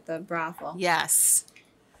worked at the brothel. Yes.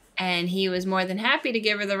 And he was more than happy to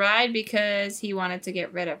give her the ride because he wanted to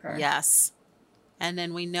get rid of her. Yes. And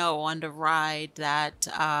then we know on the ride that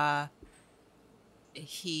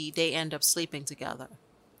they end up sleeping together.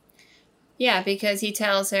 Yeah, because he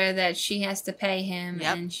tells her that she has to pay him,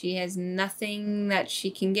 and she has nothing that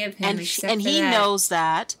she can give him except and he that. knows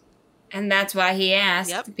that. And that's why he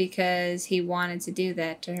asked, because he wanted to do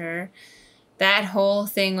that to her. That whole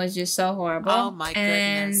thing was just so horrible. Oh, my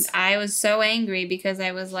goodness. And I was so angry because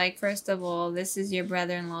I was like, first of all, this is your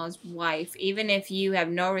brother-in-law's wife. Even if you have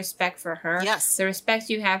no respect for her, the respect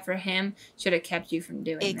you have for him should have kept you from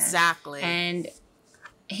doing that. Exactly. And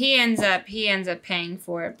he ends up paying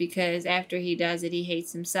for it because after he does it, he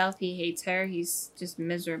hates himself. He hates her. He's just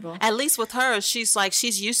miserable. At least with her, she's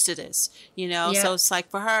used to this, Yep. So it's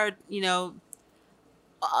like for her,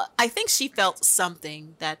 I think she felt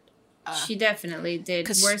something that. She definitely did.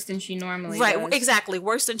 Worse than she normally does. Right, exactly.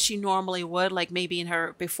 Worse than she normally would. Like maybe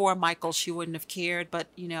before Michael, she wouldn't have cared. But,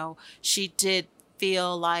 she did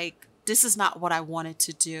feel like this is not what I wanted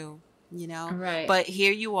to do, Right. But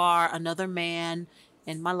here you are, another man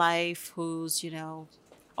in my life who's,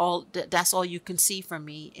 that's all you can see from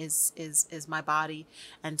me is my body.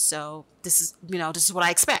 And so this is what I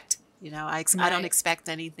expect. I don't expect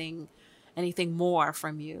anything more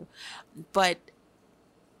from you. But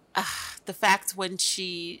the fact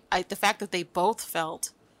that they both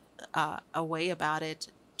felt a way about it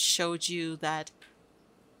showed you that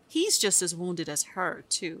he's just as wounded as her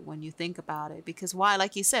too when you think about it. Because why,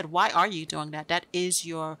 like you said, why are you doing that? That's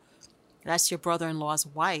your brother-in-law's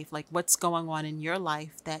wife. Like, what's going on in your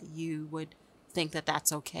life that you would think that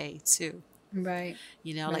that's okay too? Right.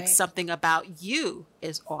 Like something about you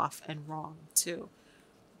is off and wrong too.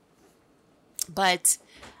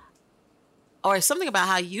 Or something about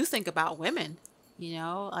how you think about women,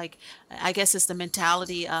 like I guess it's the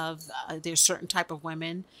mentality of there's certain type of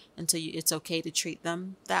women until it's okay to treat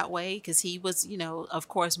them that way. Because he was, of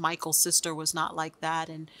course, Michael's sister was not like that,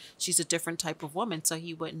 and she's a different type of woman, so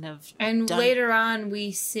he wouldn't have. And later on,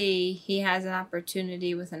 we see he has an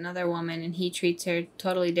opportunity with another woman, and he treats her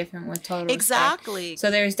totally different with total respect. Exactly.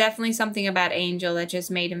 So there's definitely something about Angel that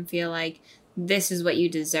just made him feel like this is what you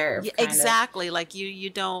deserve. Exactly. Like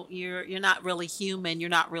you're not really human. You're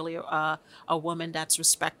not really a woman that's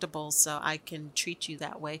respectable. So I can treat you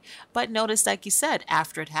that way. But notice, like you said,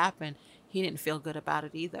 after it happened, he didn't feel good about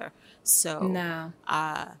it either. So no,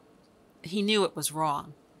 he knew it was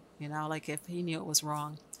wrong. Like if he knew it was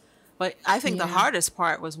wrong. But I think the hardest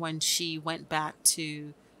part was when she went back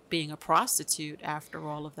to being a prostitute after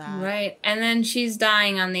all of that. Right. And then she's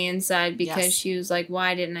dying on the inside because she was like,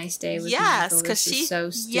 why didn't I stay with Michael? This is so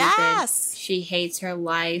stupid. She hates her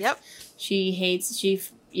life. Yep.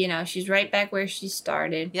 She's right back where she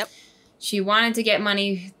started. Yep. She wanted to get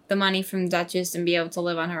the money from Duchess and be able to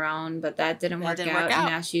live on her own, but that didn't work out. And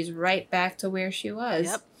now she's right back to where she was.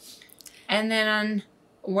 Yep. And then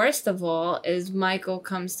worst of all is Michael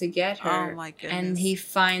comes to get her. Oh my goodness. And he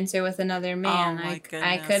finds her with another man. Oh my goodness.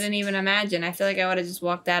 I couldn't even imagine. I feel like I would have just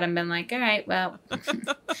walked out and been like, all right, well,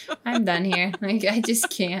 I'm done here. Like, I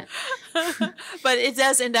just can't. But it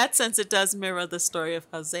does, in that sense, it does mirror the story of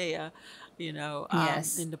Hosea, in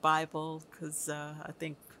the Bible, because I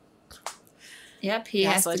think. Yep, he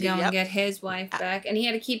has to go and get his wife back. And he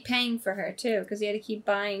had to keep paying for her, too, because he had to keep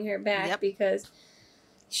buying her back because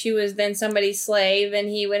she was then somebody's slave, and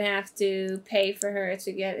he would have to pay for her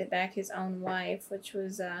to get back his own wife, which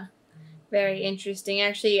was very interesting.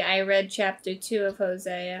 Actually, I read chapter 2 of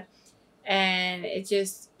Hosea, and it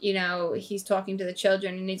just, he's talking to the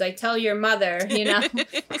children, and he's like, tell your mother,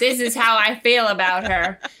 this is how I feel about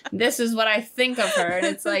her. This is what I think of her. And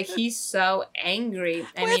it's like, he's so angry.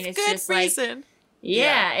 I mean, it's just reason. Like...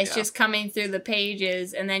 it's just coming through the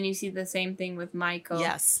pages, and then you see the same thing with Michael.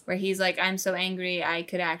 Yes. Where he's like, I'm so angry I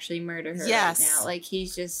could actually murder her right now. Like,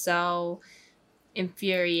 he's just so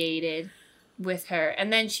infuriated with her.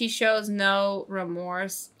 And then she shows no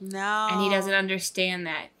remorse. No. And he doesn't understand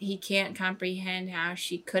that. He can't comprehend how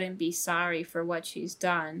she couldn't be sorry for what she's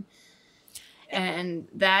done. And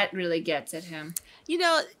that really gets at him. You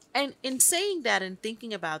know, and in saying that and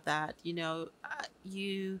thinking about that, you know,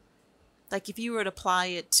 you, like if you were to apply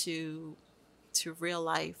it to real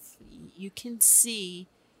life, you can see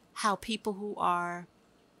how people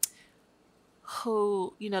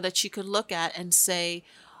who, you know, that you could look at and say,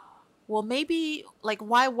 well, maybe like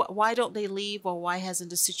why don't they leave, or why hasn't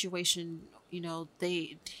the situation, you know,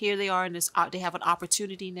 they are in this, they have an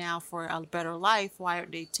opportunity now for a better life. Why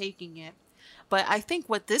aren't they taking it? But I think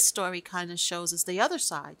what this story kind of shows is the other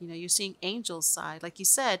side. You know, you're seeing Angel's side. Like you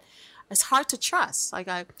said, it's hard to trust. Like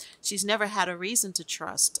she's never had a reason to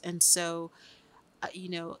trust. And so, you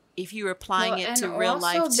know, if you're applying it to real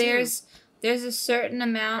life too. There's a certain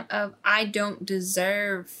amount of, I don't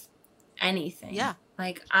deserve anything. Yeah.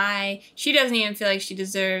 Like she doesn't even feel like she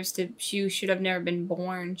deserves she should have never been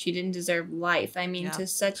born. She didn't deserve life. I mean, to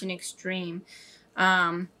such an extreme.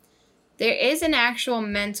 There is an actual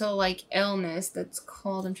mental, like, illness that's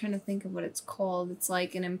called, I'm trying to think of what it's called. It's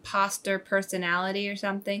like an imposter personality or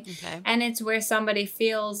something. Okay. And it's where somebody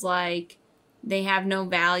feels like they have no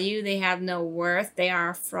value, they have no worth, they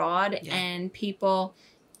are a fraud. Yeah. And people,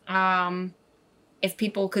 if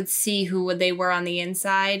people could see who they were on the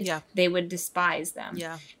inside, they would despise them.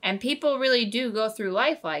 Yeah. And people really do go through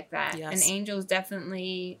life like that. Yes. And Angels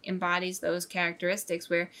definitely embodies those characteristics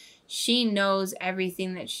where she knows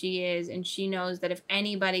everything that she is, and she knows that if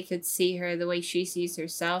anybody could see her the way she sees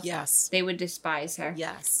herself, they would despise her.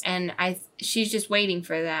 Yes. And she's just waiting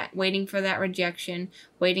for that rejection,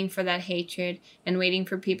 waiting for that hatred, and waiting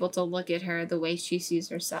for people to look at her the way she sees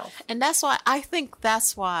herself. And that's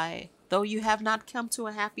why, though you have not come to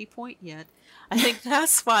a happy point yet, I think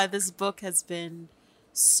that's why this book has been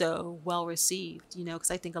so well received, you know,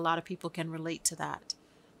 because I think a lot of people can relate to that,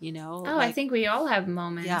 you know. Oh, I think we all have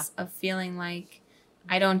moments of feeling like,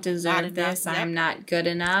 I don't deserve this, I'm not good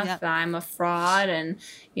enough, I'm a fraud, and,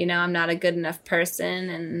 you know, I'm not a good enough person,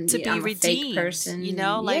 and to be I'm redeemed, a fake person. You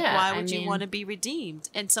know, like, why would you want to be redeemed?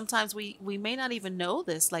 And sometimes we may not even know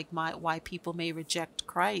this, like why people may reject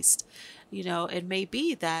Christ. You know, it may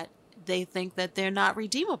be that they think that they're not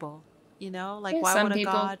redeemable, you know, like why would a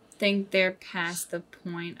God... Some people think they're past the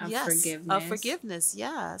point of forgiveness.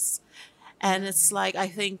 Yes. And it's like, I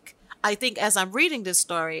think as I'm reading this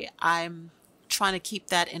story, I'm trying to keep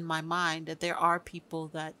that in my mind, that there are people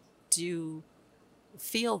that do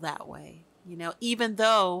feel that way, you know, even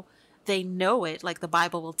though they know it, like the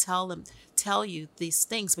Bible will tell you these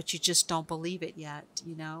things, but you just don't believe it yet,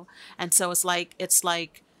 you know. And so it's like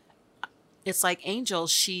Angel,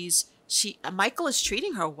 Michael is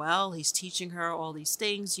treating her well. He's teaching her all these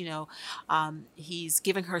things, you know. He's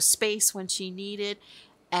giving her space when she needed,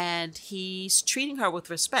 and he's treating her with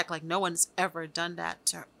respect. Like no one's ever done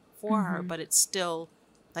that for her, but it's still,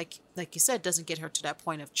 like you said, doesn't get her to that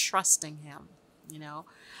point of trusting him, you know.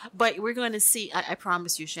 But we're going to see, I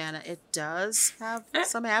promise you, Shanna, it does have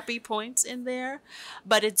some happy points in there,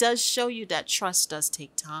 but it does show you that trust does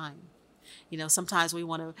take time. You know, sometimes we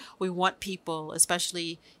want people,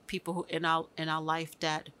 especially people who in our life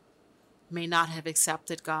that may not have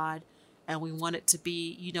accepted God, and we want it to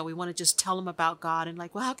be, you know, we want to just tell them about God, and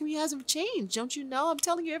like, well, how come he hasn't changed? Don't you know? I'm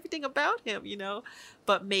telling you everything about him, you know.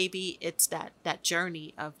 But maybe it's that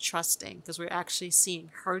journey of trusting, because we're actually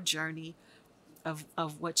seeing her journey of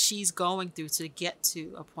what she's going through to get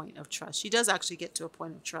to a point of trust. She does actually get to a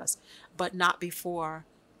point of trust, but not before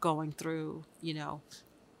going through, you know,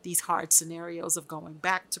 these hard scenarios of going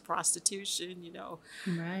back to prostitution, you know.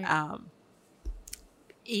 Right.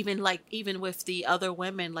 Even with the other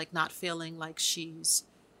women, like not feeling like she's,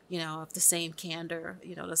 you know, of the same candor,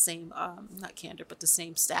 you know, the same, not candor, but the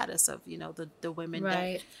same status of, you know, the women.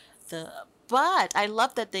 Right. But I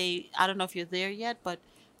love that I don't know if you're there yet, but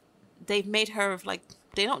they've made her like,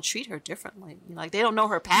 they don't treat her differently. You know, like they don't know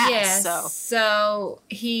her past. Yes. So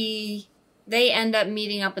they end up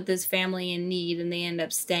meeting up with this family in need, and they end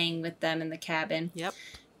up staying with them in the cabin. Yep.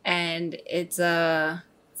 And it's a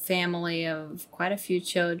family of quite a few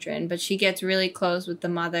children, but she gets really close with the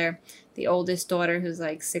mother, the oldest daughter who's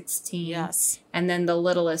like 16. Yes. And then the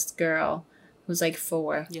littlest girl who's like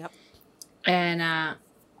 4. Yep. And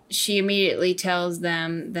she immediately tells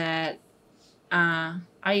them that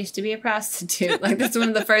I used to be a prostitute. Like that's one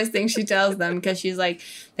of the first things she tells them, because she's like,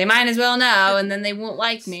 they might as well know, and then they won't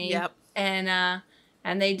like me. Yep. And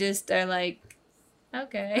they just are like,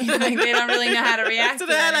 okay. Like they don't really know how to react to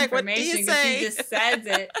that information, because she just says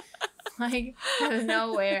it like out of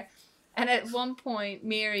nowhere. And at one point,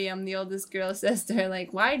 Miriam, the oldest girl, says to her,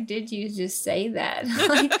 like, why did you just say that?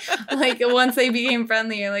 like once they became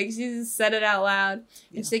friendlier, like, she just said it out loud.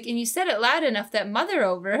 Yeah. And she's like, and you said it loud enough that Mother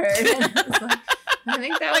overheard. And I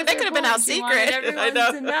think that was they could have been out secret. Everyone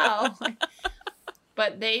to know.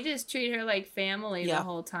 But they just treat her like family the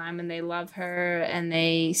whole time, and they love her, and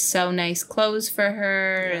they sew nice clothes for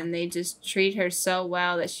her, and they just treat her so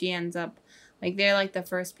well that she ends up, like, they're like the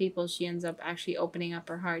first people she ends up actually opening up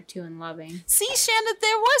her heart to and loving. See, Shanna,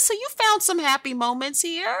 so you found some happy moments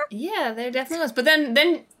here. Yeah, there definitely was. But then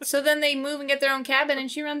they move and get their own cabin, and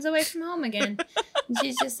she runs away from home again. And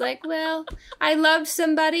she's just like, well, I loved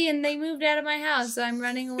somebody, and they moved out of my house, so I'm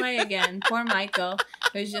running away again. Poor Michael,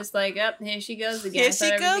 who's just like, oh, here she goes again. Here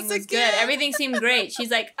she goes again. Good. Everything seemed great.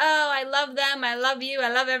 She's like, oh, I love them. I love you.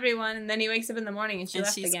 I love everyone. And then he wakes up in the morning, and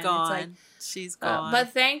she's again. Gone. It's like, she's gone.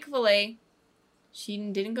 But thankfully, she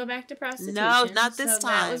didn't go back to prostitution. No, not this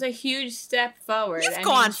time. That was a huge step forward. You've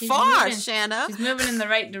gone far, Shanna. She's moving in the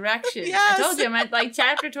right direction. Yes. I told you, I'm at like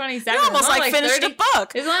chapter 27. You almost like finished 30, the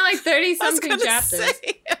book. There's only like 30-something chapters.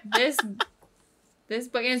 This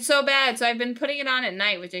book, and it's so bad. So I've been putting it on at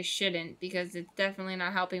night, which I shouldn't, because it's definitely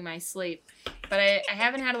not helping my sleep. But I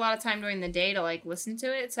haven't had a lot of time during the day to, like, listen to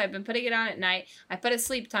it, so I've been putting it on at night. I put a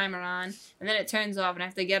sleep timer on, and then it turns off, and I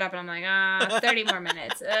have to get up, and I'm like, 30 more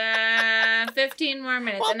minutes. 15 more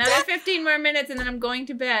minutes. Well, another 15 more minutes, and then I'm going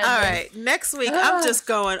to bed. All right. Next week, I'm just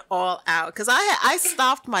going all out, because I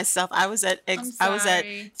stopped myself. I was at chapter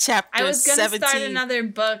 17. I was going to start another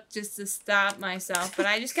book just to stop myself, but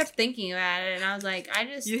I just kept thinking about it, and I was like,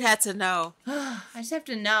 You had to know. I just have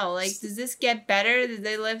to know. Like, does this get better? Did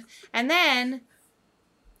they live? And then,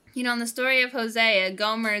 you know, in the story of Hosea,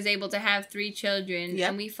 Gomer is able to have 3 children,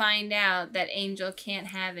 and we find out that Angel can't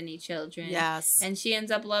have any children. Yes. And she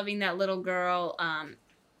ends up loving that little girl,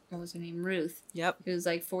 what was her name? Ruth. Yep. Who's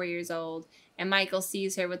like 4 years old. And Michael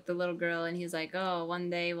sees her with the little girl, and he's like, oh,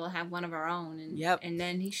 one day we'll have one of our own. And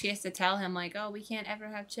then she has to tell him, like, oh, we can't ever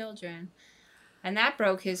have children. And that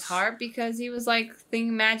broke his heart, because he was like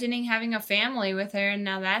imagining having a family with her, and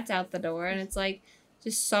now that's out the door. And it's like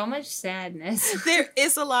just so much sadness. There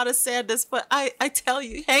is a lot of sadness, but I tell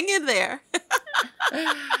you, hang in there.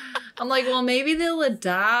 I'm like, well, maybe they'll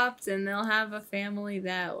adopt and they'll have a family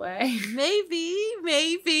that way.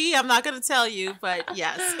 Maybe. I'm not going to tell you, but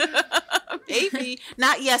yes. Maybe.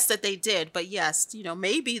 Not yes that they did, but yes, you know,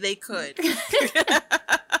 maybe they could.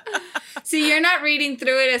 See, you're not reading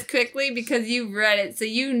through it as quickly because you've read it, so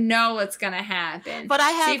you know what's going to happen. But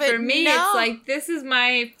I haven't. See, for me, it's like, this is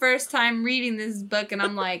my first time reading this book, and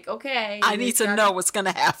I'm like, okay. I need to know what's going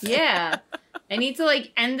to happen. Yeah. I need to,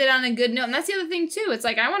 like, end it on a good note. And that's the other thing, too. It's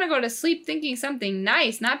like, I want to go to sleep thinking something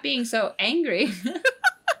nice, not being so angry.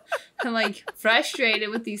 and, like, frustrated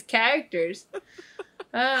with these characters.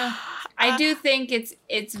 I do think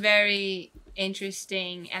it's very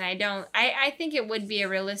interesting, and I think it would be a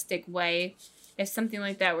realistic way if something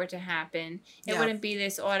like that were to happen. It wouldn't be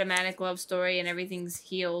this automatic love story and everything's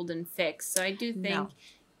healed and fixed. So I do think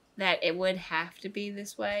that it would have to be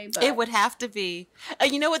this way. But it would have to be.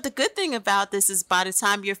 You know what? The good thing about this is by the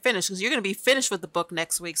time you're finished, because you're going to be finished with the book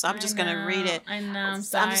next week, so I'm just going to read it. I know. I'm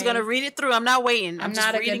sorry. I'm just going to read it through. I'm not waiting. I'm just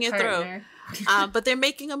not reading it through. But they're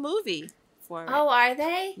making a movie. Oh, are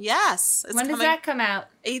they? Yes. When does that come out?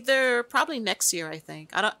 Either probably next year, I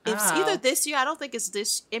think. It's either this year. I don't think it's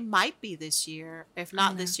this. It might be this year. If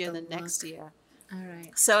not this year, then next year. All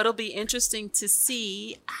right. So it'll be interesting to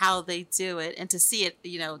see how they do it and to see it,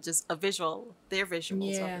 you know, just their visuals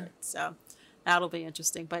of it. So that'll be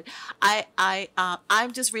interesting. But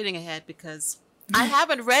I'm just reading ahead because I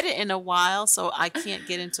haven't read it in a while, so I can't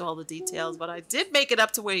get into all the details. But I did make it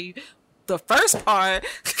up to the first part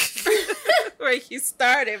where you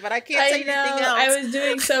started, but I can't say anything else. I was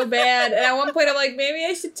doing so bad, and at one point I'm like, maybe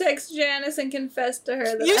I should text Janice and confess to her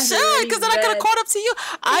that you should, because then I could have caught up to you.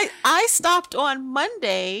 I stopped on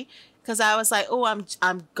Monday because I was like, oh,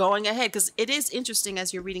 I'm going ahead, because it is interesting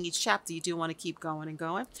as you're reading each chapter. You do want to keep going and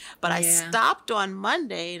going, but I stopped on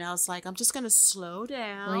Monday, and I was like, I'm just going to slow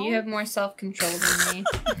down. Well, you have more self-control than me.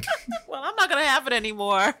 Well, I'm not going to have it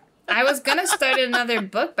anymore. I was going to start another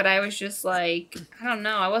book, but I was just like, I don't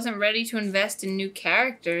know. I wasn't ready to invest in new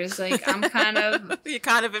characters. Like, I'm kind of... You're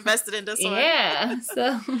kind of invested in this one. Yeah,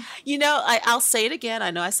 so... You know, I'll say it again. I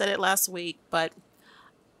know I said it last week, but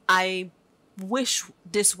I wish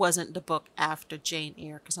this wasn't the book after Jane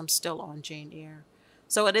Eyre, because I'm still on Jane Eyre.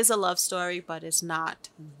 So it is a love story, but it's not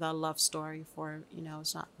the love story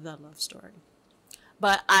it's not the love story.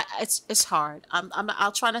 But it's hard.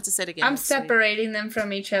 I'll try not to say it again. I'm separating them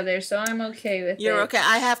from each other, so I'm okay with it. You're okay.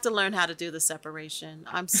 I have to learn how to do the separation.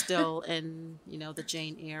 I'm still in, the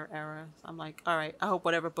Jane Eyre era. I'm like, all right, I hope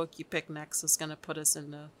whatever book you pick next is going to put us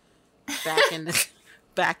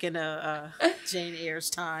back in Jane Eyre's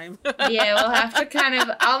time. Yeah, we'll have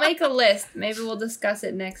to I'll make a list. Maybe we'll discuss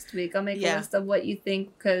it next week. I'll make a list of what you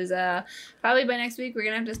think, because probably by next week we're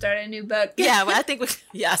going to have to start a new book. Yeah, well, I think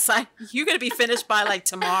you're going to be finished by like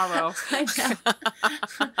tomorrow. I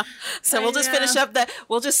know. So we'll just finish up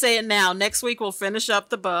we'll just say it now. Next week we'll finish up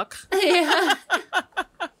the book. Yeah.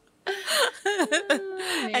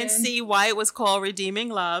 And see why it was called Redeeming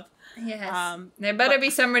Love. Yes. There better be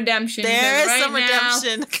some redemption. There is some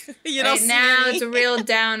redemption. Right now, it's a real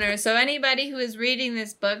downer. So anybody who is reading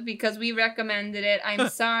this book because we recommended it, I'm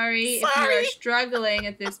sorry. If you are struggling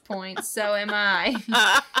at this point. So am I.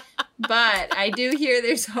 But I do hear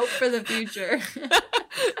there's hope for the future.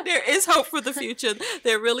 There is hope for the future.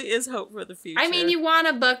 There really is hope for the future. I mean, you want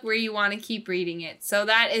a book where you want to keep reading it. So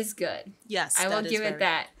that is good. Yes, I will give it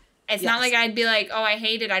that. It's not like I'd be like, oh, I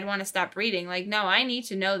hate it, I'd want to stop reading. Like, no, I need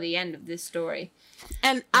to know the end of this story.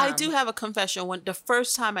 And I do have a confession. When the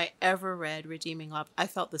first time I ever read Redeeming Love, I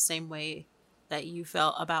felt the same way that you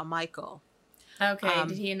felt about Michael. Okay,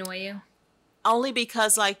 did he annoy you? Only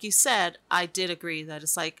because, like you said, I did agree that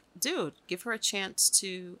it's like, dude, give her a chance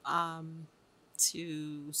to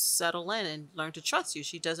settle in and learn to trust you.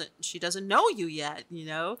 She doesn't know you yet,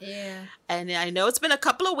 Yeah. And I know it's been a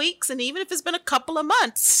couple of weeks, and even if it's been a couple of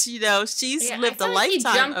months, she's lived a lifetime he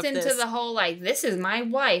jumped of into this. the whole like, this is my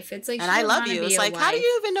wife. It's like, and I love you. It's like, how do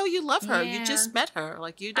you even know you love her? Yeah. You just met her.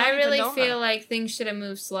 Like, you don't I really even know feel her. like things should have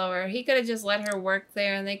moved slower. He could have just let her work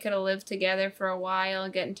there, and they could have lived together for a while,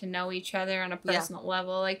 getting to know each other on a personal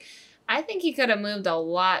level. Like, I think he could have moved a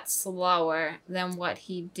lot slower than what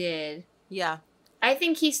he did. Yeah. I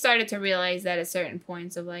think he started to realize that at certain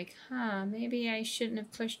points of like, maybe I shouldn't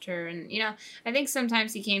have pushed her. And, I think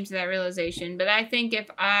sometimes he came to that realization. But I think if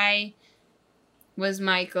I was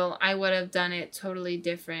Michael, I would have done it totally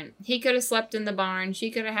different. He could have slept in the barn.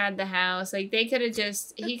 She could have had the house. Like, he could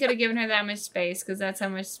have given her that much space, because that's how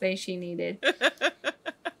much space she needed.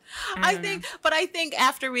 I think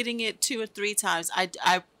after reading it 2 or 3 times,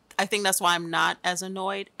 I think that's why I'm not as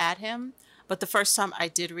annoyed at him. But the first time I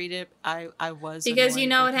did read it, I was because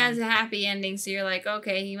it has a happy ending, so you're like,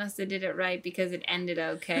 okay, he must have did it right because it ended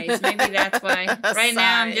okay. So maybe that's why. Right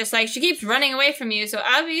now, I'm just like, she keeps running away from you, so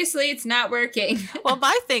obviously it's not working. Well,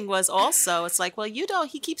 my thing was also, it's like, well,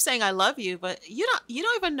 he keeps saying I love you, but you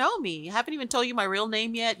don't even know me. I haven't even told you my real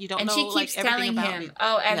name yet. You don't know, she keeps everything telling about him, me.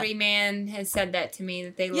 Oh, every man has said that to me,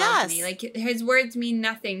 that they love me. Like, his words mean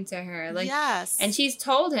nothing to her. Like, yes. And she's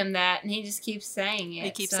told him that, and he just keeps saying it.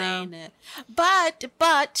 He keeps saying it. But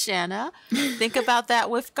Shanna, think about that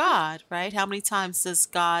with God, right? How many times does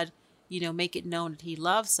God, make it known that he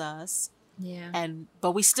loves us? Yeah.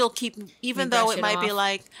 But we still keep, even though it might be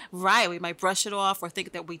like, right, we might brush it off or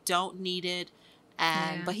think that we don't need it.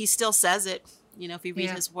 But he still says it, if you read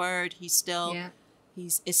his word, he's still,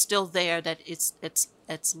 it's still there that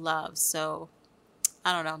it's love. So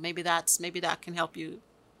I don't know. Maybe that can help you.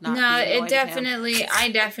 I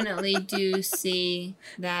definitely do see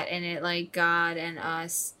that in it, like God and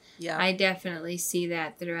us. Yeah. I definitely see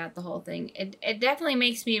that throughout the whole thing. It definitely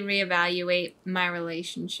makes me reevaluate my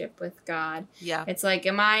relationship with God. Yeah. It's like,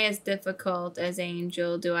 am I as difficult as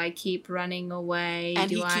Angel? Do I keep running away? And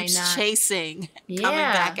he keeps chasing, coming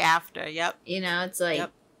back after. Yep. It's like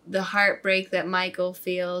the heartbreak that Michael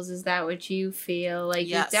feels. Is that what you feel? Like,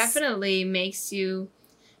 it definitely makes you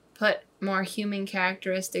put more human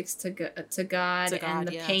characteristics to God and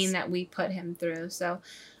the pain that we put him through. So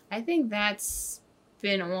I think that's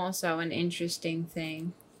been also an interesting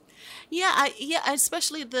thing. Yeah,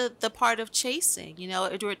 especially the part of chasing.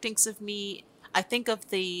 It thinks of me. I think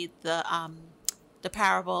of the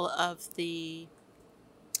parable of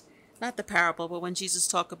not the parable, but when Jesus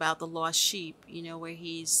talked about the lost sheep. Where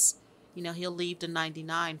he's, he'll leave the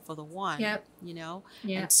 99 for the one. Yep.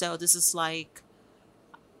 And so this is like.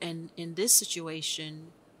 And in this situation,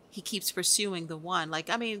 he keeps pursuing the one. Like,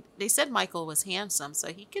 I mean, they said Michael was handsome,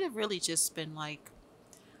 so he could have really just been like,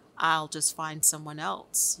 I'll just find someone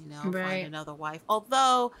else, find another wife.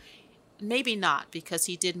 Although, maybe not, because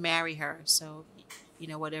he did marry her. So,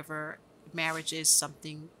 whatever marriage is,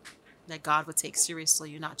 something that God would take seriously.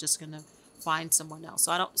 You're not just going to find someone else.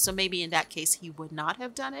 So maybe in that case he would not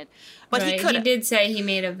have done it, but he could. He did say he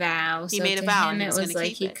made a vow. He made a vow, and it was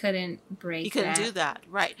like he couldn't break. He couldn't do that,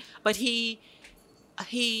 right? But he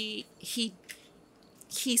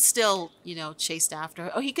he still, chased after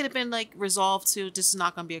her. Oh, he could have been like resolved to, this is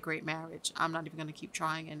not going to be a great marriage. I'm not even going to keep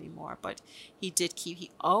trying anymore. But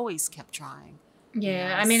he always kept trying.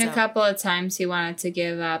 Yeah, I mean, a couple of times he wanted to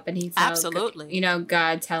give up, and he felt, absolutely,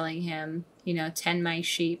 God telling him, tend my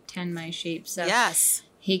sheep. So yes,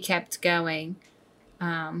 he kept going.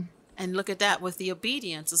 And look at that with the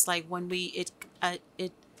obedience. It's like when it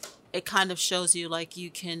kind of shows you like you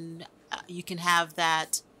can have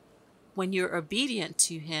that when you're obedient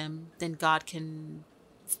to him, then God can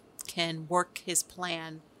work his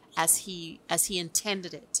plan as he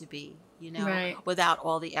intended it to be. Right. Without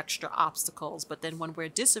all the extra obstacles. But then when we're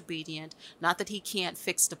disobedient, not that he can't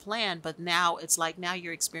fix the plan, but now it's like now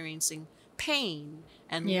you're experiencing pain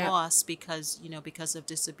and loss because of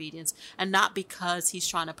disobedience, and not because he's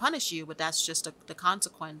trying to punish you, but that's just the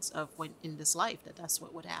consequence of when in this life that's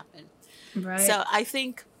what would happen. Right. So I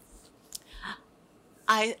think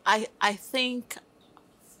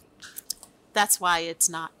that's why it's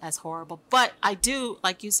not as horrible. But I do,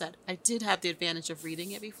 like you said, I did have the advantage of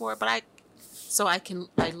reading it before, but I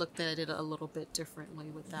looked at it a little bit differently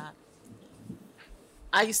with that.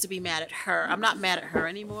 I used to be mad at her. I'm not mad at her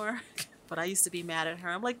anymore, but I used to be mad at her.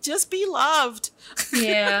 I'm like, just be loved.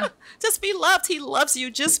 Yeah. Just be loved. He loves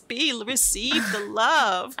you. Just receive the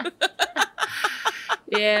love.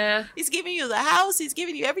 Yeah. He's giving you the house. He's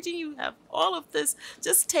giving you everything you have. All of this.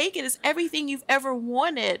 Just take it. It's everything you've ever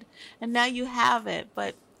wanted. And now you have it.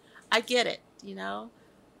 But I get it,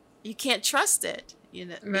 You can't trust it.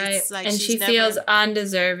 Right. It's like and she feels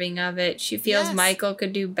undeserving of it. She feels Michael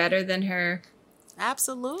could do better than her.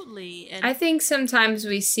 Absolutely. And I think sometimes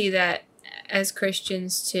we see that as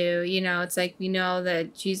Christians too. It's like we know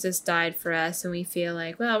that Jesus died for us, and we feel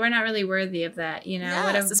like, well, we're not really worthy of that.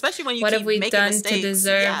 Yes, especially when what keep have we done mistakes to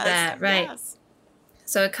deserve that? Right. Yes.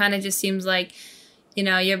 So it kind of just seems like,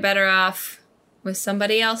 you're better off with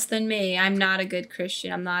somebody else than me. I'm not a good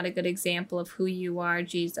Christian. I'm not a good example of who you are,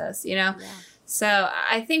 Jesus. Yeah. So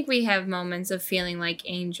I think we have moments of feeling like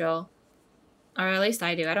Angel. Or at least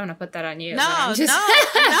I do. I don't want to put that on you. No.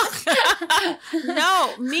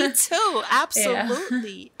 No, me too.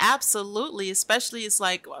 Absolutely. Yeah. Absolutely. Especially it's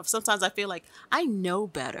like sometimes I feel like I know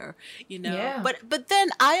better, Yeah. But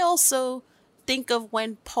then I also think of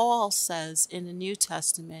when Paul says in the New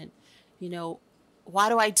Testament, why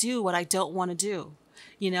do I do what I don't want to do?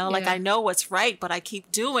 Like I know what's right, but I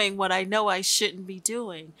keep doing what I know I shouldn't be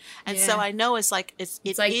doing. And so I know it's like it's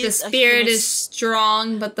like the spirit is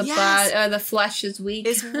strong, but the flesh is weak.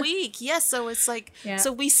 It's weak. Yes. So it's like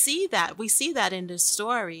so we see that in the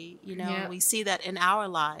story. We see that in our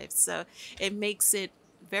lives. So it makes it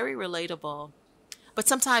very relatable. But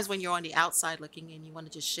sometimes when you're on the outside looking in, you want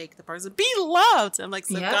to just shake the person. Be loved. I'm like,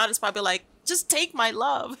 so God is probably like, just take my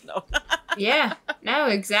love. No. Yeah. No,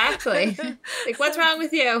 exactly. Like, what's wrong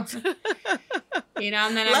with you? And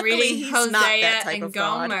then I'm reading Hosea and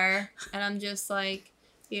Gomer, and I'm just like,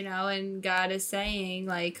 and God is saying,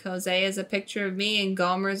 like, Hosea is a picture of me, and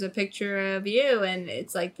Gomer is a picture of you, and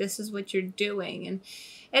it's like, this is what you're doing. And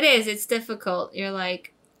it's difficult. You're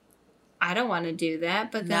like, I don't want to do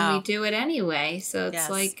that, but then we do it anyway. So it's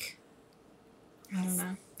like, I don't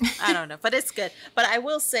know. I don't know, but it's good. But I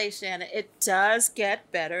will say, Shanna, it does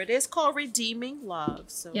get better. It is called Redeeming Love.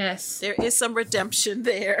 So yes, there is some redemption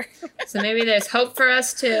there. So maybe there's hope for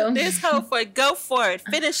us too. There's hope for it. Go for it.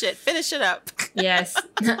 Finish it up. Yes.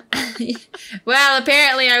 Well,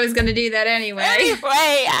 apparently I was going to do that anyway. Anyway,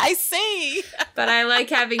 I see. But I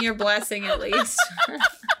like having your blessing at least.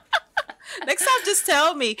 Next time, just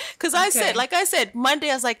tell me. Because like I said, Monday,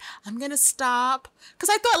 I was like, I'm going to stop. Because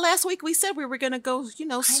I thought last week we said we were going to go,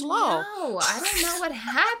 slow. I don't know what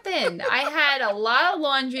happened. I had a lot of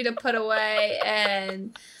laundry to put away,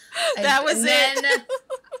 and that was it.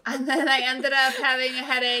 And then I ended up having a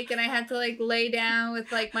headache, and I had to lay down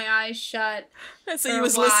with my eyes shut. So you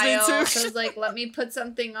was listening to. So I was like, let me put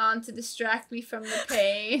something on to distract me from the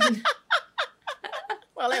pain.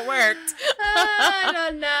 Well, it worked. I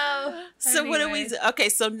don't know. So what do we do? Okay,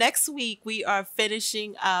 so next week we are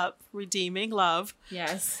finishing up Redeeming Love.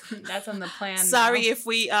 Yes, that's on the plan. Sorry if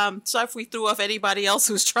we threw off anybody else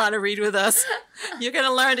who's trying to read with us. You're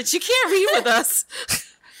gonna learn that you can't read with us.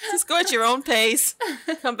 Just go at your own pace.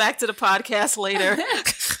 Come back to the podcast later.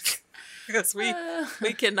 Because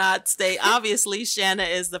we cannot stay. Obviously, Shanna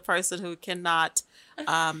is the person who cannot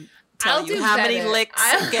tell you how many licks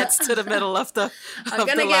gets to the middle of the I'm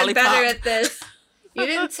going to get better at this. You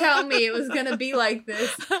didn't tell me it was going to be like this.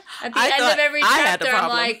 At the end of every chapter, I'm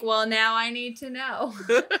like, well, now I need to know.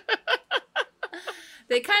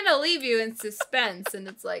 They kind of leave you in suspense, and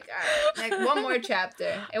it's like, all right, one more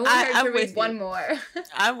chapter. It won't hurt to read one more.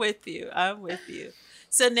 I'm with you.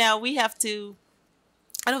 So now we have to,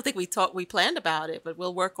 I don't think we planned about it, but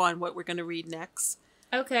we'll work on what we're going to read next.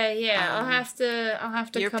 Okay, yeah. I'll have to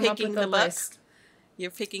come up with a list.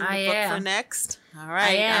 You're picking the book for next? All right.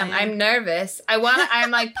 I am. I'm nervous.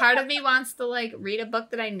 I'm like, part of me wants to like read a book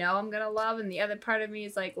that I know I'm going to love, and the other part of me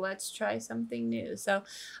is like, let's try something new. So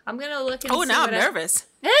I'm going to look and see. Oh, now I'm nervous.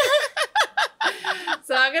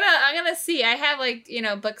 So I'm going to see. I have like,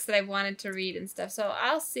 books that I've wanted to read and stuff. So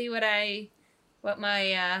I'll see what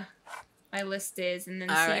my list is, and then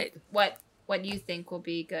see what you think will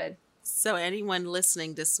be good. So anyone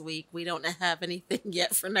listening this week, we don't have anything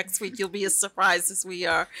yet for next week. You'll be as surprised as we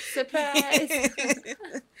are. Surprise!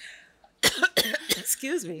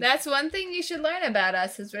 Excuse me. That's one thing you should learn about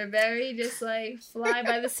us, is we're very just like fly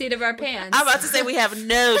by the seat of our pants. I'm about to say we have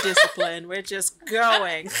no discipline. We're just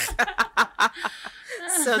going.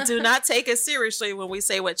 So do not take us seriously when we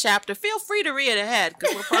say what chapter. Feel free to read ahead,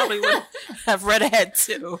 because we probably would have read ahead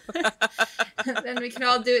too. Then we can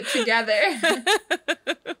all do it together.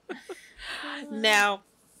 Now,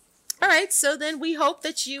 all right, so then we hope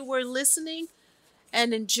that you were listening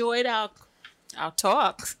and enjoyed our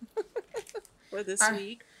talk for this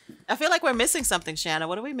week. I feel like we're missing something, Shanna.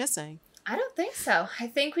 What are we missing? I don't think so. I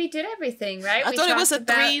think we did everything, right? I thought it was a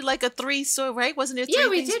three, so right? Wasn't it three? Yeah,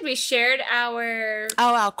 we did. We shared our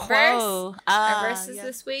quote. Our verses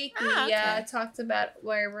this week. We talked about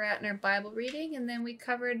where we're at in our Bible reading, and then we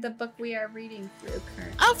covered the book we are reading through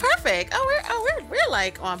currently. Oh, perfect. We're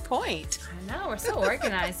like on point. I know, we're so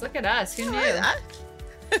organized. Look at us. Who knew?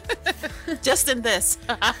 Just in this.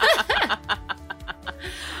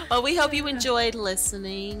 Well, we hope you enjoyed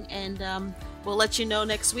listening, and we'll let you know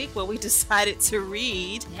next week what we decided to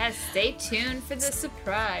read. Yes, stay tuned for the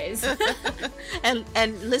surprise.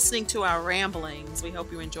 and listening to our ramblings. We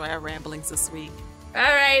hope you enjoy our ramblings this week. All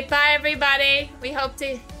right, bye everybody. We hope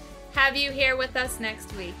to have you here with us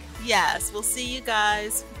next week. Yes, we'll see you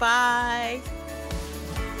guys. Bye.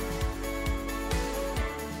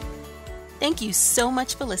 Thank you so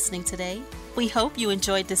much for listening today. We hope you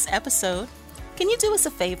enjoyed this episode. Can you do us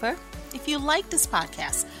a favor? If you like this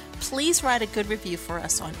podcast, please write a good review for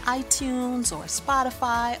us on iTunes or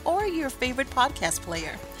Spotify or your favorite podcast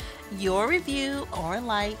player. Your review or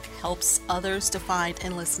like helps others to find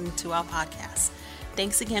and listen to our podcast.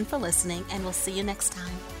 Thanks again for listening, and we'll see you next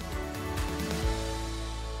time.